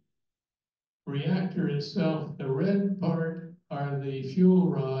the reactor itself, the red part are the fuel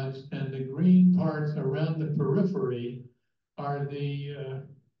rods, and the green parts around the periphery are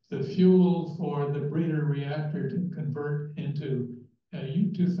the fuel for the breeder reactor to convert into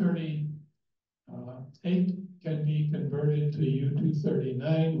U-238 can be converted to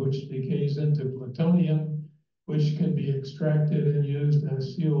U-239, which decays into plutonium, which can be extracted and used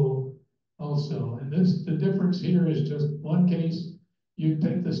as fuel also. And the difference here is just one case, you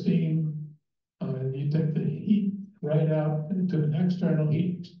take the steam, you take the heat right out into an external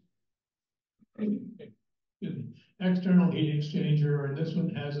heat exchanger, and this one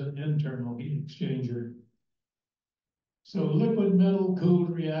has an internal heat exchanger. So liquid metal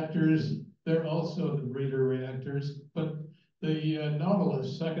cooled reactors, they're also the breeder reactors, but the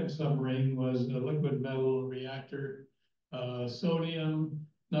Nautilus second submarine was a liquid metal reactor. Sodium,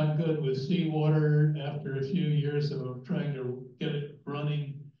 not good with seawater. After a few years of trying to get it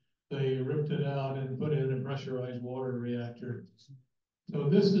running, they ripped it out and put in a pressurized water reactor. So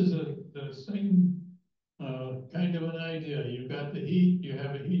this is the same kind of an idea. You've got the heat, you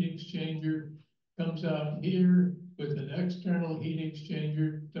have a heat exchanger, comes out here with an external heat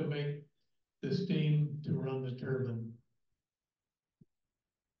exchanger to make the steam to run the turbine.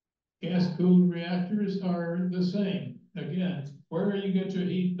 Gas-cooled reactors are the same. Again, where you get your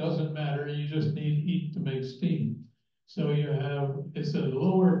heat doesn't matter, you just need heat to make steam. So it's a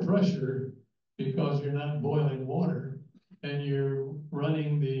lower pressure because you're not boiling water, and you're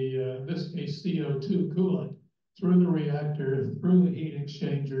running the, this case, CO2 coolant through the reactor, through the heat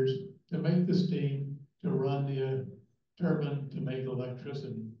exchangers to make the steam to run the turbine to make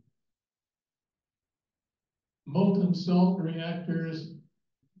electricity. Molten salt reactors,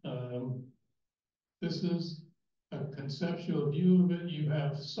 this is a conceptual view of it. You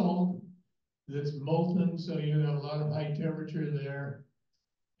have salt that's molten, so you have a lot of high temperature there,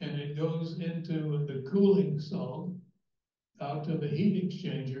 and it goes into the cooling salt out to the heat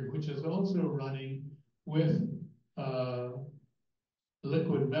exchanger, which is also running with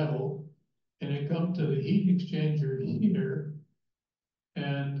liquid metal, and it comes to the heat exchanger here,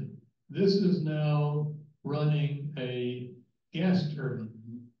 and this is now running a gas turbine.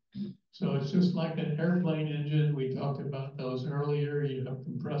 So it's just like an airplane engine. We talked about those earlier. You have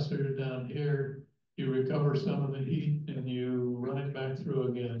compressors down here. You recover some of the heat and you run it back through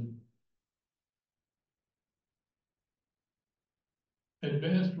again.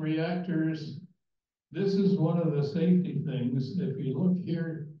 Advanced reactors. This is one of the safety things. If you look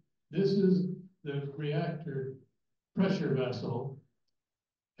here, this is the reactor pressure vessel,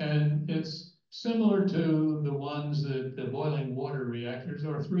 and it's similar to the ones that the boiling water reactors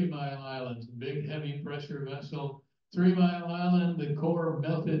or 3 Mile Island, big heavy pressure vessel. 3 Mile Island, the core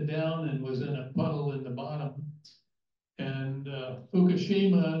melted down and was in a puddle in the bottom. And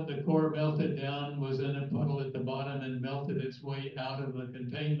Fukushima, the core melted down, was in a puddle at the bottom and melted its way out of the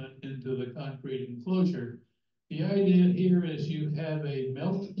containment into the concrete enclosure. The idea here is you have a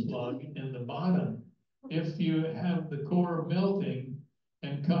melt plug in the bottom. If you have the core melting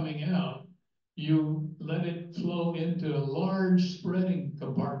and coming out, you let it flow into a large spreading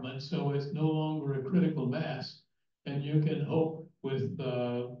compartment so it's no longer a critical mass, and you can hope with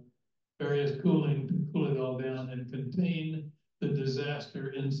various cooling to cool it all down and contain the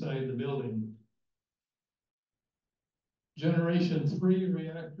disaster inside the building. Generation 3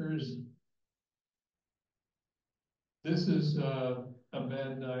 reactors. This is a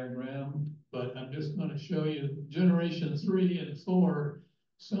bad diagram, but I'm just going to show you generation 3 and 4.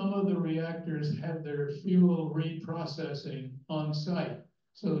 Some of the reactors have their fuel reprocessing on site.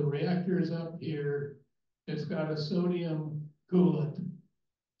 So the reactor is up here. It's got a sodium coolant,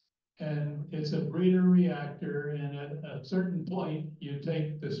 and it's a breeder reactor. And at a certain point, you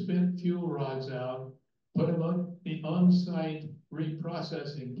take the spent fuel rods out, put them on the on-site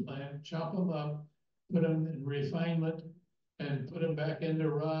reprocessing plant, chop them up, put them in refinement, and put them back into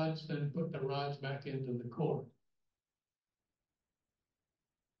rods, and put the rods back into the core.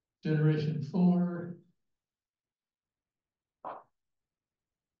 Generation 4.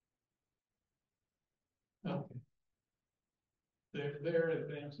 Okay. They're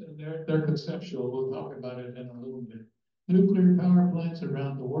advanced and they're conceptual. We'll talk about it in a little bit. Nuclear power plants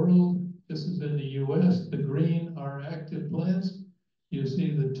around the world. This is in the US. The green are active plants. You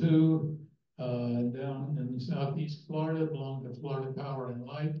see the two down in southeast Florida belong to Florida Power and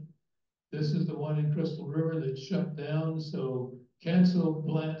Light. This is the one in Crystal River that's shut down, so canceled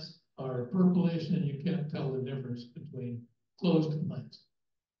plants are purplish and you can't tell the difference between closed plants.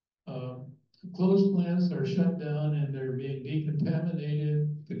 Closed plants are shut down and they're being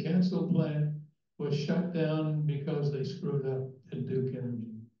decontaminated. The canceled plant was shut down because they screwed up at Duke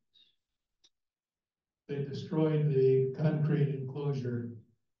Energy. They destroyed the concrete enclosure.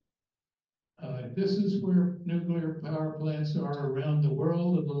 This is where nuclear power plants are around the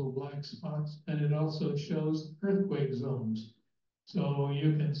world, the little black spots, and it also shows earthquake zones. So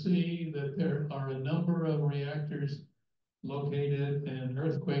you can see that there are a number of reactors located in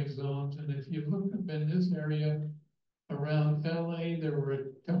earthquake zones. And if you look up in this area around LA, there were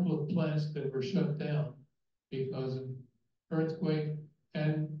a couple of plants that were shut down because of earthquake,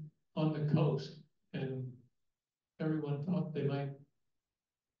 and on the coast. And everyone thought they might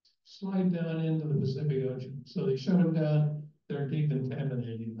slide down into the Pacific Ocean. So they shut them down, they're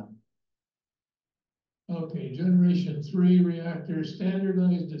decontaminating them. Okay, generation 3 reactor,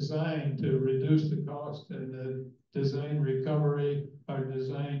 standardized design to reduce the cost and the design recovery or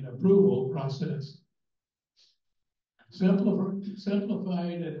design approval process.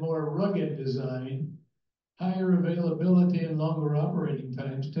 Simplified and more rugged design, higher availability and longer operating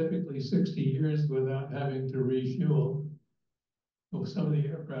times, typically 60 years without having to refuel. Well, some of the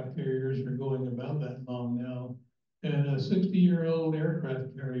aircraft carriers are going about that long now. And a 60-year-old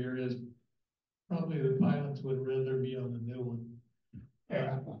aircraft carrier is probably the pilots would rather be on the new one.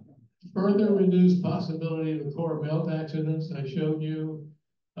 Further reduced possibility of core melt accidents. I showed you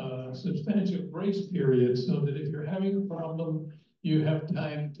substantial grace period so that if you're having a problem, you have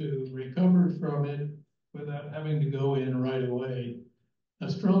time to recover from it without having to go in right away.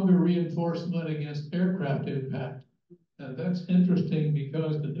 A stronger reinforcement against aircraft impact. That's interesting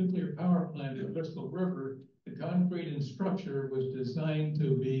because the nuclear power plant in Crystal River, the concrete and structure was designed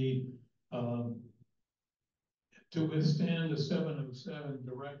to be to withstand the 707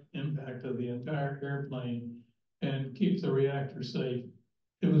 direct impact of the entire airplane and keep the reactor safe.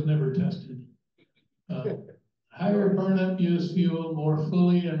 It was never tested. Higher burnup use fuel more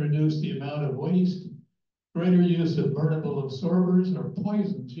fully and reduce the amount of waste. Greater use of burnable absorbers or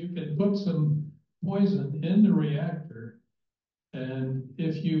poisons. You can put some poison in the reactor, and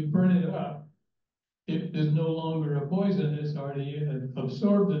if you burn it up, it is no longer a poison. It's already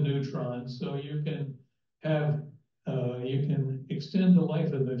absorbed the neutrons, so you can have you can extend the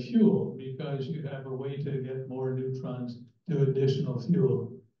life of the fuel because you have a way to get more neutrons to additional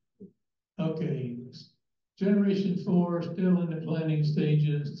fuel. Okay, generation 4 still in the planning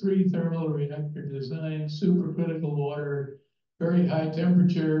stages. 3 thermal reactor design, supercritical water, very high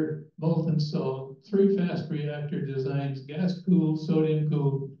temperature, molten salt. 3 fast reactor designs, gas cooled, sodium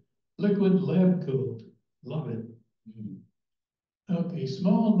cooled, liquid lead cooled. Love it. Okay,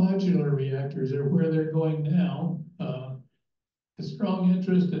 small modular reactors are where they're going now. A strong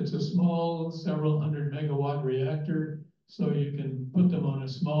interest, it's a small, several hundred megawatt reactor, so you can put them on a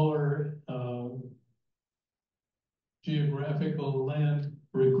smaller geographical land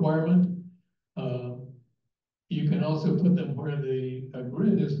requirement. You can also put them where the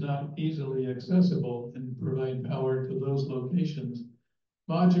grid is not easily accessible and provide power to those locations.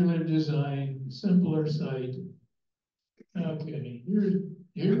 Modular design, simpler site. Okay,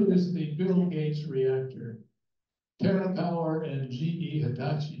 here is the Bill Gates reactor. TerraPower and GE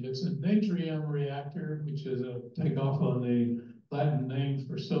Hitachi. It's a natrium reactor, which is a takeoff on the Latin name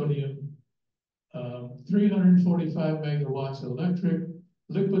for sodium. 345 megawatts electric,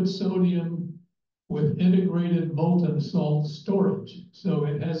 liquid sodium with integrated molten salt storage. So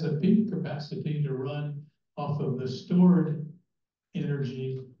it has a peak capacity to run off of the stored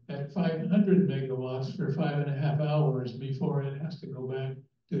energy at 500 megawatts for 5.5 hours before it has to go back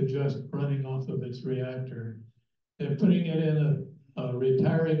to just running off of its reactor. They're putting it in a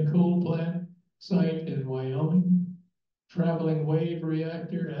retiring coal plant site in Wyoming. Traveling wave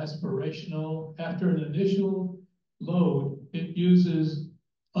reactor, aspirational. After an initial load, it uses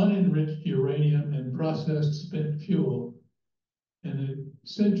unenriched uranium and processed spent fuel. And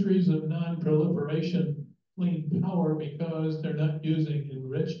centuries of non-proliferation clean power because they're not using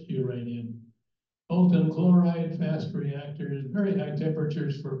enriched uranium. Molten chloride, fast reactors, very high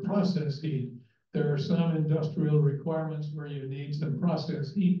temperatures for process heat. There are some industrial requirements where you need some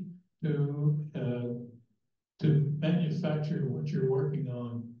process heat to manufacture what you're working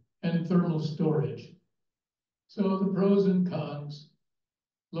on, and thermal storage. So the pros and cons: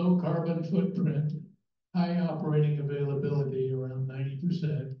 low carbon footprint, high operating availability around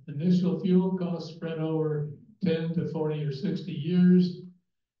 90%, initial fuel costs spread over 10 to 40 or 60 years.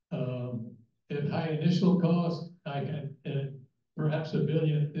 At high initial cost, I had perhaps $1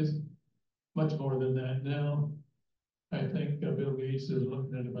 billion. much more than that now. I think Bill Gates is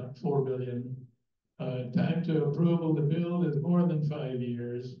looking at about 4 billion. Time to approval to build is more than 5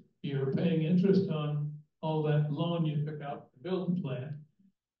 years. You're paying interest on all that loan you took out to build the plant.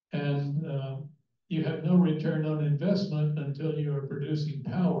 And you have no return on investment until you are producing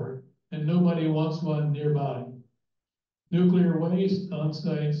power, and nobody wants one nearby. Nuclear waste,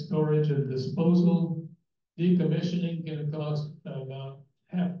 on-site storage and disposal, decommissioning can cost about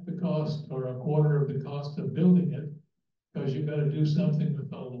half the cost or a quarter of the cost of building it, because you've got to do something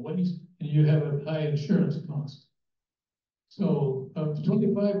with all the waste, and you have a high insurance cost. So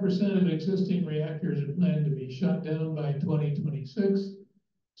 25% of existing reactors are planned to be shut down by 2026.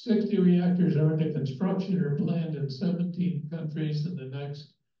 60 reactors are under construction or planned in 17 countries in the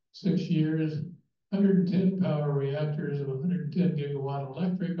next 6 years. 110 power reactors of 110 gigawatt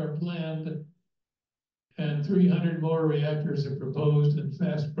electric are planned, and 300 more reactors are proposed in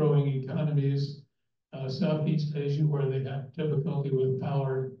fast-growing economies, Southeast Asia, where they have difficulty with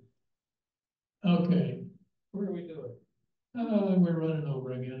power. Okay, where are we doing? We're running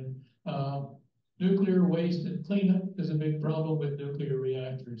over again. Nuclear waste and cleanup is a big problem with nuclear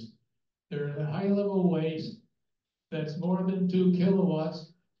reactors. There's a high-level waste that's more than 2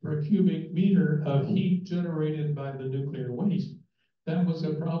 kilowatts per cubic meter of heat generated by the nuclear waste. That was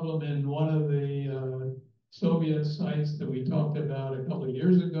a problem in one of the Soviet sites that we talked about a couple of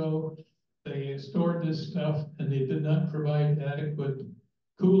years ago. They stored this stuff and they did not provide adequate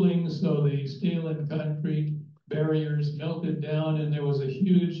cooling, so the steel and concrete barriers melted down, and there was a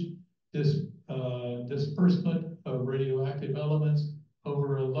huge disbursement of radioactive elements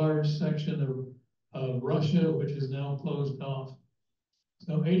over a large section of Russia, which is now closed off.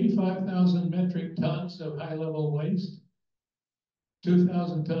 So 85,000 metric tons of high-level waste,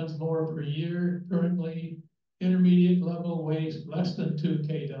 2,000 tons more per year currently. Intermediate level waste, less than 2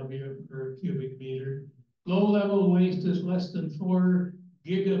 kW per cubic meter. Low-level waste is less than 4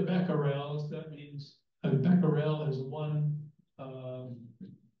 gigabecquerels. That means a becquerel is one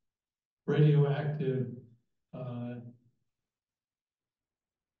radioactive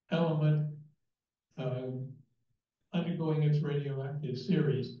element undergoing its radioactive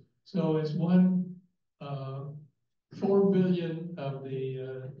series. So it's 4 billion of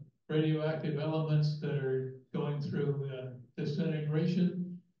the radioactive elements that are going through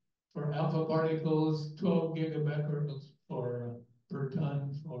disintegration. For alpha particles, 12 gigabecquerels per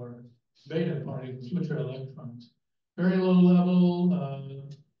ton for beta particles, which are electrons. Very low level,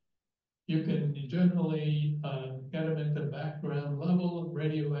 you can generally get them at the background level,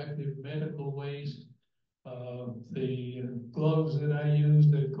 radioactive medical waste. The gloves that I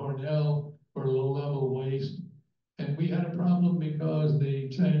used at Cornell were low-level waste. And we had a problem because the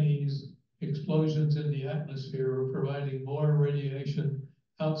Chinese explosions in the atmosphere were providing more radiation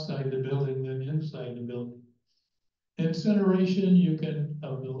outside the building than inside the building. Incineration, you can,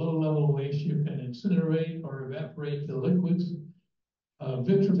 of the low-level waste, you can incinerate or evaporate the liquids.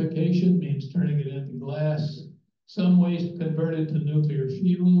 Vitrification means turning it into glass. Some waste converted to nuclear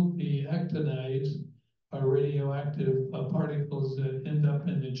fuel. The actinides are radioactive particles that end up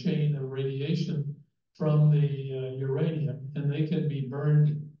in the chain of radiation from the uranium, and they can be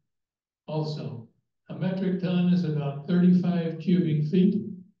burned also. A metric ton is about 35 cubic feet.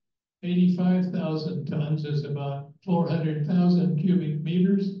 85,000 tons is about 400,000 cubic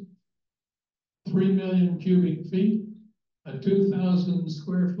meters. 3 million cubic feet. A 2,000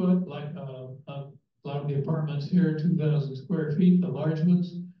 square foot, like a lot of the apartments here, 2,000 square feet, the large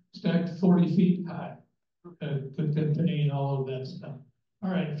ones, stacked 40 feet high, could contain all of that stuff. All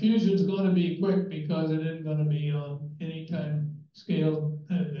right, fusion's going to be quick because it isn't going to be on any time scale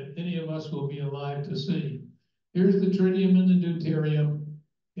that any of us will be alive to see. Here's the tritium and the deuterium.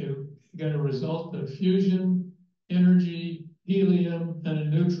 You get a result of fusion, energy, helium, and a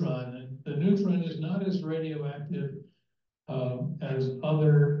neutron. And the neutron is not as radioactive as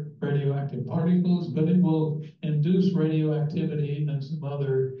other radioactive particles, but it will induce radioactivity and some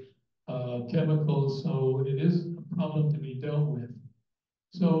other chemicals, so it is a problem to be dealt with.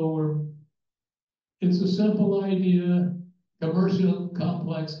 So it's a simple idea, commercial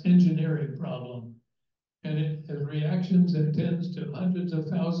complex engineering problem. And it has reactions that tends to hundreds of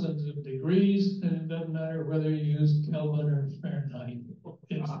thousands of degrees, and it doesn't matter whether you use Kelvin or Fahrenheit.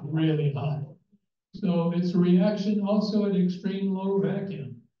 It's really hot. So it's a reaction also at extreme low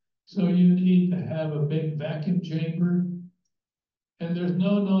vacuum. So you need to have a big vacuum chamber. And there's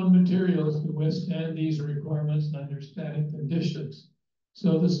no known materials to withstand these requirements under static conditions.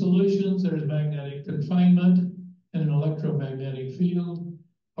 So the solutions, there's magnetic confinement and an electromagnetic field,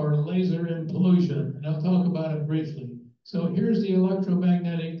 or laser implosion, and I'll talk about it briefly. So here's the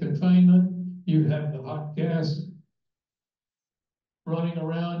electromagnetic confinement. you have the hot gas running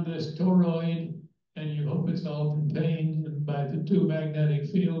around this toroid, and you hope it's all contained by the two magnetic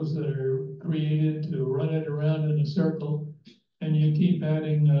fields that are created to run it around in a circle. And you keep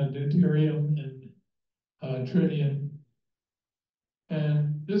adding deuterium and tritium.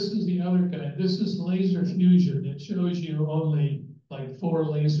 And this is the other kind. This is laser fusion. It shows you only like 4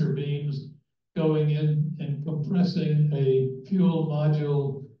 laser beams going in and compressing a fuel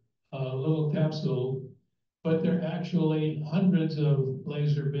module little capsule, but they're actually hundreds of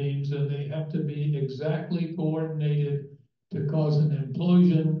laser beams, and they have to be exactly coordinated to cause an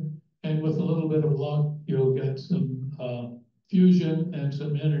implosion. And with a little bit of luck, you'll get some fusion and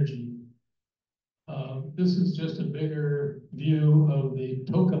some energy. This is just a bigger view of the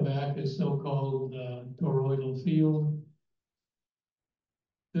tokamak, a so-called toroidal field.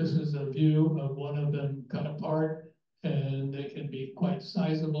 This is a view of one of them cut apart, and they can be quite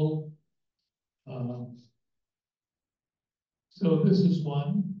sizable. So this is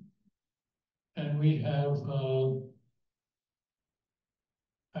one, and we have,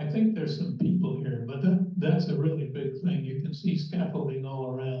 I think there's some people here, but that's a really big thing. You can see scaffolding all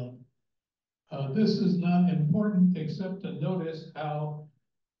around. This is not important except to notice how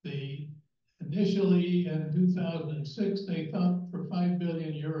initially in 2006, they thought for 5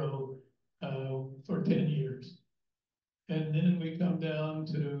 billion euro for 10 years. And then we come down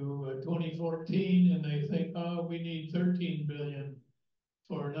to 2014 and they think, oh, we need 13 billion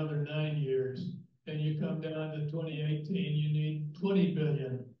for another 9 years. And you come down to 2018, you need 20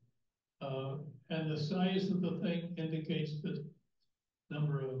 billion. And the size of the thing indicates the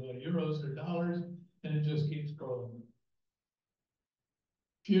number of euros or dollars, and it just keeps growing.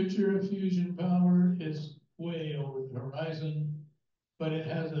 Future of fusion power is way over the horizon, but it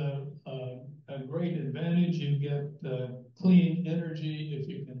has a great advantage. You get clean energy if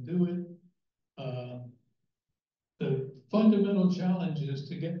you can do it. The fundamental challenge is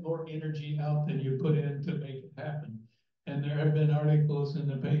to get more energy out than you put in to make it happen. And there have been articles in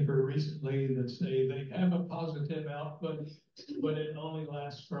the paper recently that say they have a positive output, but it only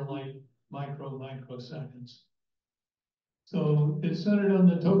lasts for like microseconds. So it's centered on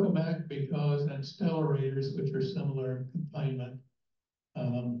the tokamak because, and stellarators, which are similar confinement,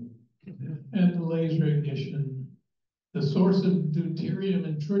 and the laser ignition. The source of deuterium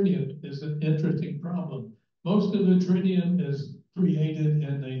and tritium is an interesting problem. Most of the tritium is created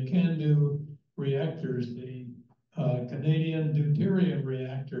in the CANDU reactors, the Canadian deuterium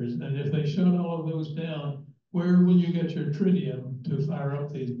reactors. And if they shut all of those down, where will you get your tritium to fire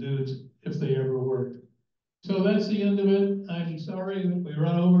up these dudes if they ever work? So that's the end of it. I'm sorry that we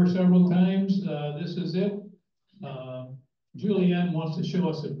run over several times. This is it. Julianne wants to show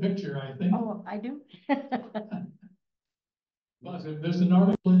us a picture, I think. Oh, I do? There's an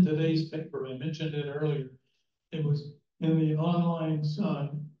article in today's paper. I mentioned it earlier. It was in the online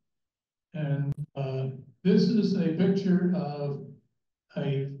Sun. And this is a picture of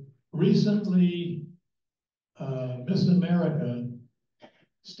a recently Miss America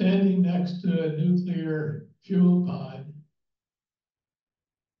standing next to a nuclear fuel pod.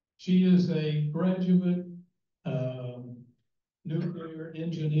 She is a graduate nuclear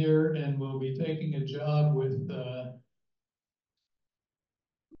engineer and will be taking a job with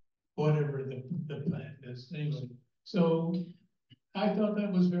whatever the plant is. Anyway, so I thought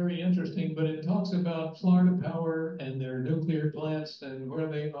that was very interesting, but it talks about Florida Power and their nuclear plants and where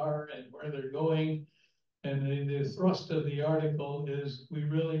they are and where they're going. And the thrust of the article is we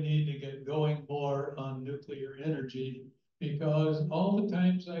really need to get going more on nuclear energy, because all the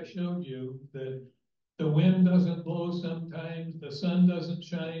times I showed you that the wind doesn't blow sometimes, the sun doesn't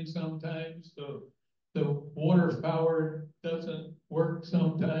shine sometimes, the water power doesn't work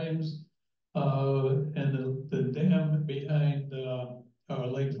sometimes, and the dam behind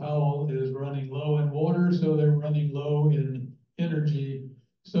Lake Powell is running low in water, so they're running low in energy.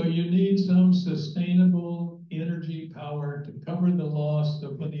 So you need some sustainable energy power to cover the loss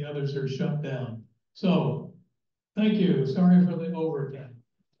of when the others are shut down. So, thank you. Sorry for the overtime.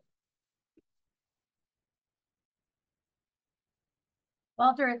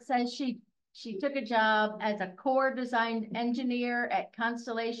 Walter, it says she took a job as a core design engineer at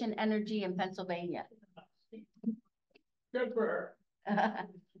Constellation Energy in Pennsylvania. Good for her.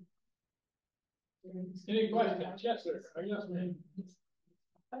 Any questions? Yes, sir. Yes, ma'am.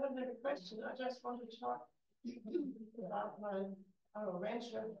 I don't have a question. I just wanted to talk about my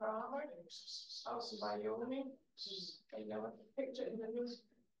rancher farmer, house in Wyoming. I know a picture in the news.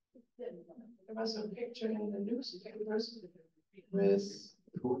 There was a picture in the newspapers with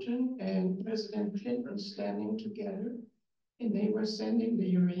Putin and President Clinton standing together And they were sending the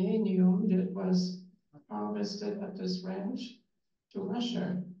uranium that was harvested at this ranch to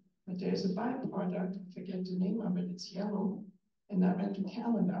Russia. But there's a byproduct, I forget the name of it, it's yellow, and that went to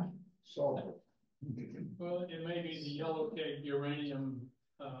Canada. So, Well, it may be the yellow cake uranium,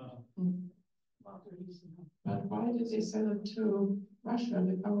 But why did they sell it to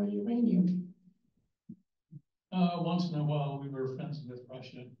Russia, our uranium? once in a while, we were friends with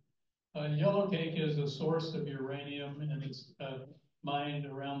Russia. Yellow cake is a source of uranium and it's mined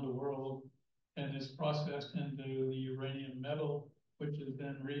around the world and is processed into the uranium metal, which is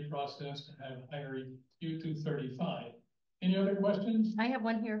then reprocessed to have higher U-235. Any other questions? I have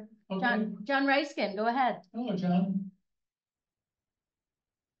one here. Okay. John Reiskin, go ahead. Hello, John.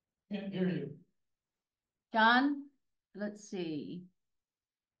 Can't hear you. John, let's see.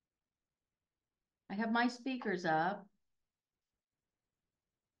 I have my speakers up.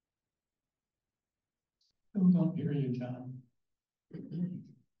 Still don't hear you, John.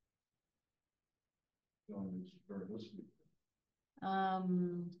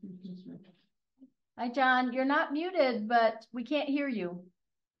 Um, Hi, John, you're not muted, but we can't hear you.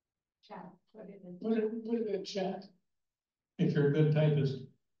 Chat, put it in. Put it in chat. If you're a good typist.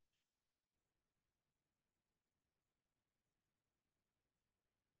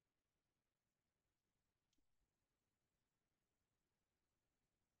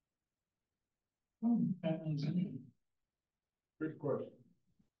 good question.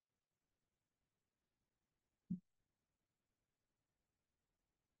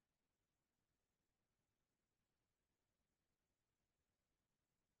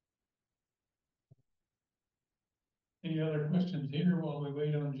 Any other questions here while we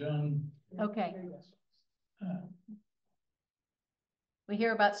wait on John? Okay. Uh, We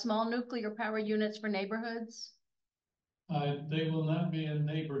hear about small nuclear power units for neighborhoods. They will not be in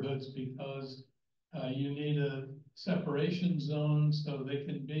neighborhoods because you need a separation zone so they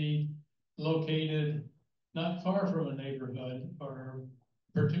can be located not far from a neighborhood, or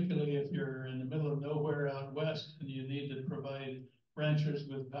particularly if you're in the middle of nowhere out west and you need to provide ranchers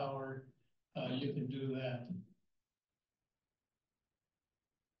with power, you can do that.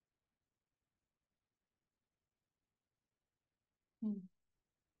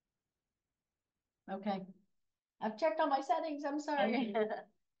 Okay. I've checked all my settings, I'm sorry. Okay.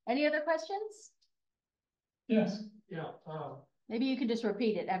 Any other questions? Yes. Yeah, Maybe you can just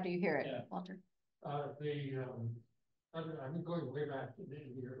repeat it after you hear it, Yeah. Walter. I'm going way back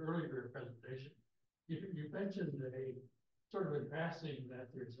in your earlier presentation. You mentioned a sort of in passing that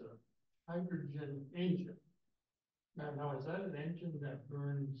there's a hydrogen engine. Now is that an engine that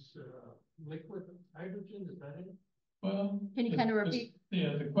burns liquid hydrogen? Is that it? Well. Can you kind of repeat?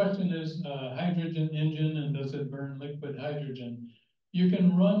 Yeah, the question is hydrogen engine and does it burn liquid hydrogen? You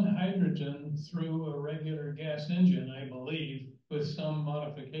can run hydrogen through a regular gas engine, I believe, with some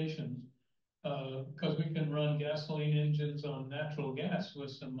modifications. Because we can run gasoline engines on natural gas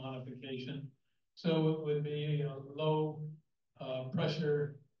with some modification. So it would be a low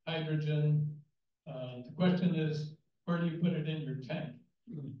pressure hydrogen. The question is, where do you put it in your tank?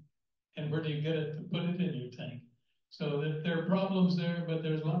 And where do you get it to put it in your tank? So there are problems there, but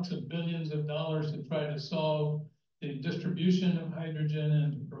there's lots of billions of dollars to try to solve the distribution of hydrogen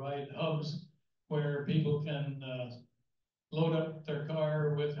and to provide hubs where people can load up their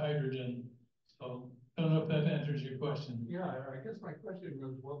car with hydrogen. So I don't know if that answers your question. Yeah, I guess my question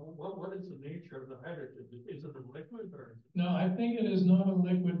was, what is the nature of the hydrogen? Is it a liquid or? No, I think it is not a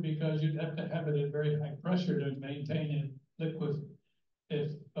liquid because you'd have to have it at very high pressure to maintain it liquid.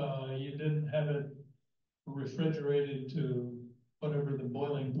 If you didn't have it refrigerated to whatever the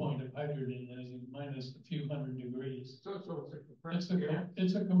boiling point of hydrogen is, minus a few hundred degrees. So it's a compressed gas?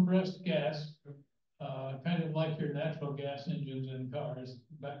 It's a compressed gas, kind of like your natural gas engines in cars,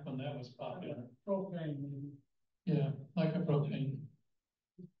 back when that was popular. Propane, maybe. Yeah, like a propane.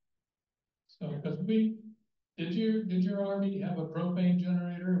 So, because did your Army have a propane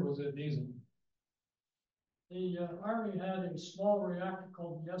generator or was it diesel? The Army had a small reactor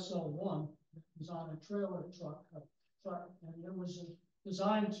called the SL-1. It was on a trailer truck, and it was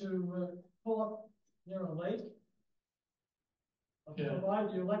designed to pull up near a lake, Yeah.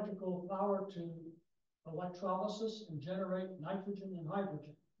 provide the electrical power to electrolysis and generate nitrogen and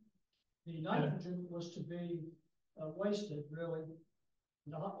hydrogen. The nitrogen was to be wasted, really.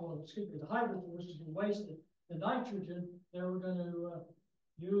 The hydrogen was to be wasted. The nitrogen they were going to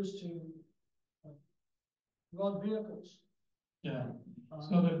use to run vehicles. Yeah.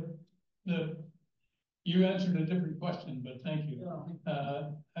 So you answered a different question, but thank you.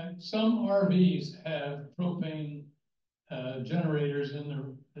 Yeah. Some RVs have propane generators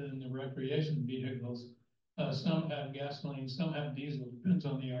in the recreation vehicles. Some have gasoline, some have diesel, depends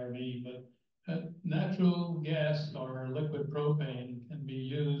on the RV, but natural gas or liquid propane can be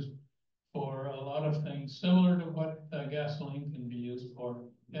used for a lot of things similar to what gasoline can be used for.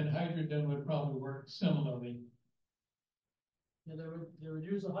 And hydrogen would probably work similarly. Yeah, they would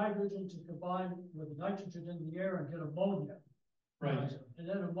use the hydrogen to combine with the nitrogen in the air and get ammonia. Right. And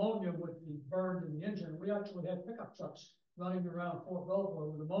then ammonia would be burned in the engine. We actually had pickup trucks running around Fort Belvoir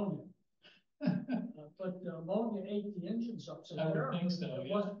with ammonia. But ammonia ate the engines up so I would terribly, think so, it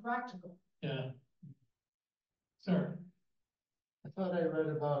yeah. wasn't practical. Yeah. Sir, I thought I read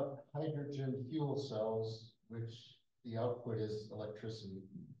about hydrogen fuel cells, which the output is electricity.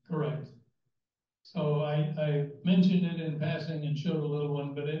 correct. So I mentioned it in passing and showed a little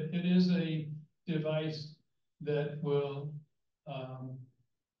one, but it is a device that will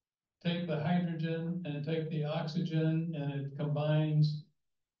take the hydrogen and take the oxygen and it combines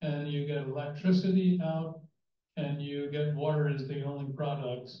and you get electricity out and you get water as the only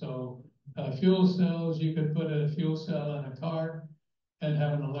product. So fuel cells, you could put a fuel cell in a car and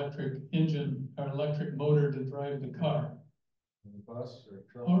have an electric engine or electric motor to drive the car. A bus or a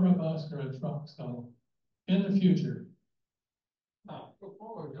truck. Or a bus or a truck, so in the future. So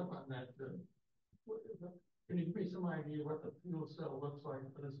following up on that, can you give me some idea what the fuel cell looks like,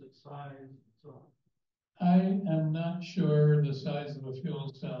 what is its size, and so on? I am not sure the size of a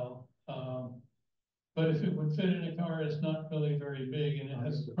fuel cell. But if it would fit in a car, it's not really very big and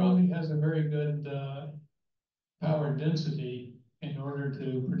it probably has a very good power density in order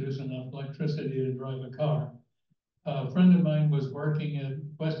to produce enough electricity to drive a car. A friend of mine was working at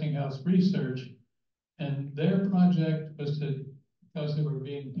Westinghouse Research and their project was to, because they were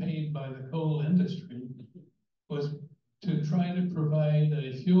being paid by the coal industry, was to try to provide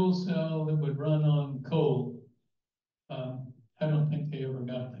a fuel cell that would run on coal. I don't think they ever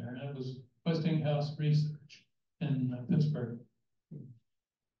got there. That was Westinghouse Research in Pittsburgh.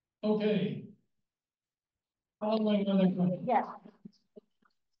 Okay. Following other questions. Yes.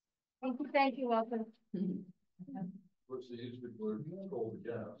 Thank you, welcome. What's the easiest word, coal to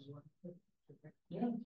gas?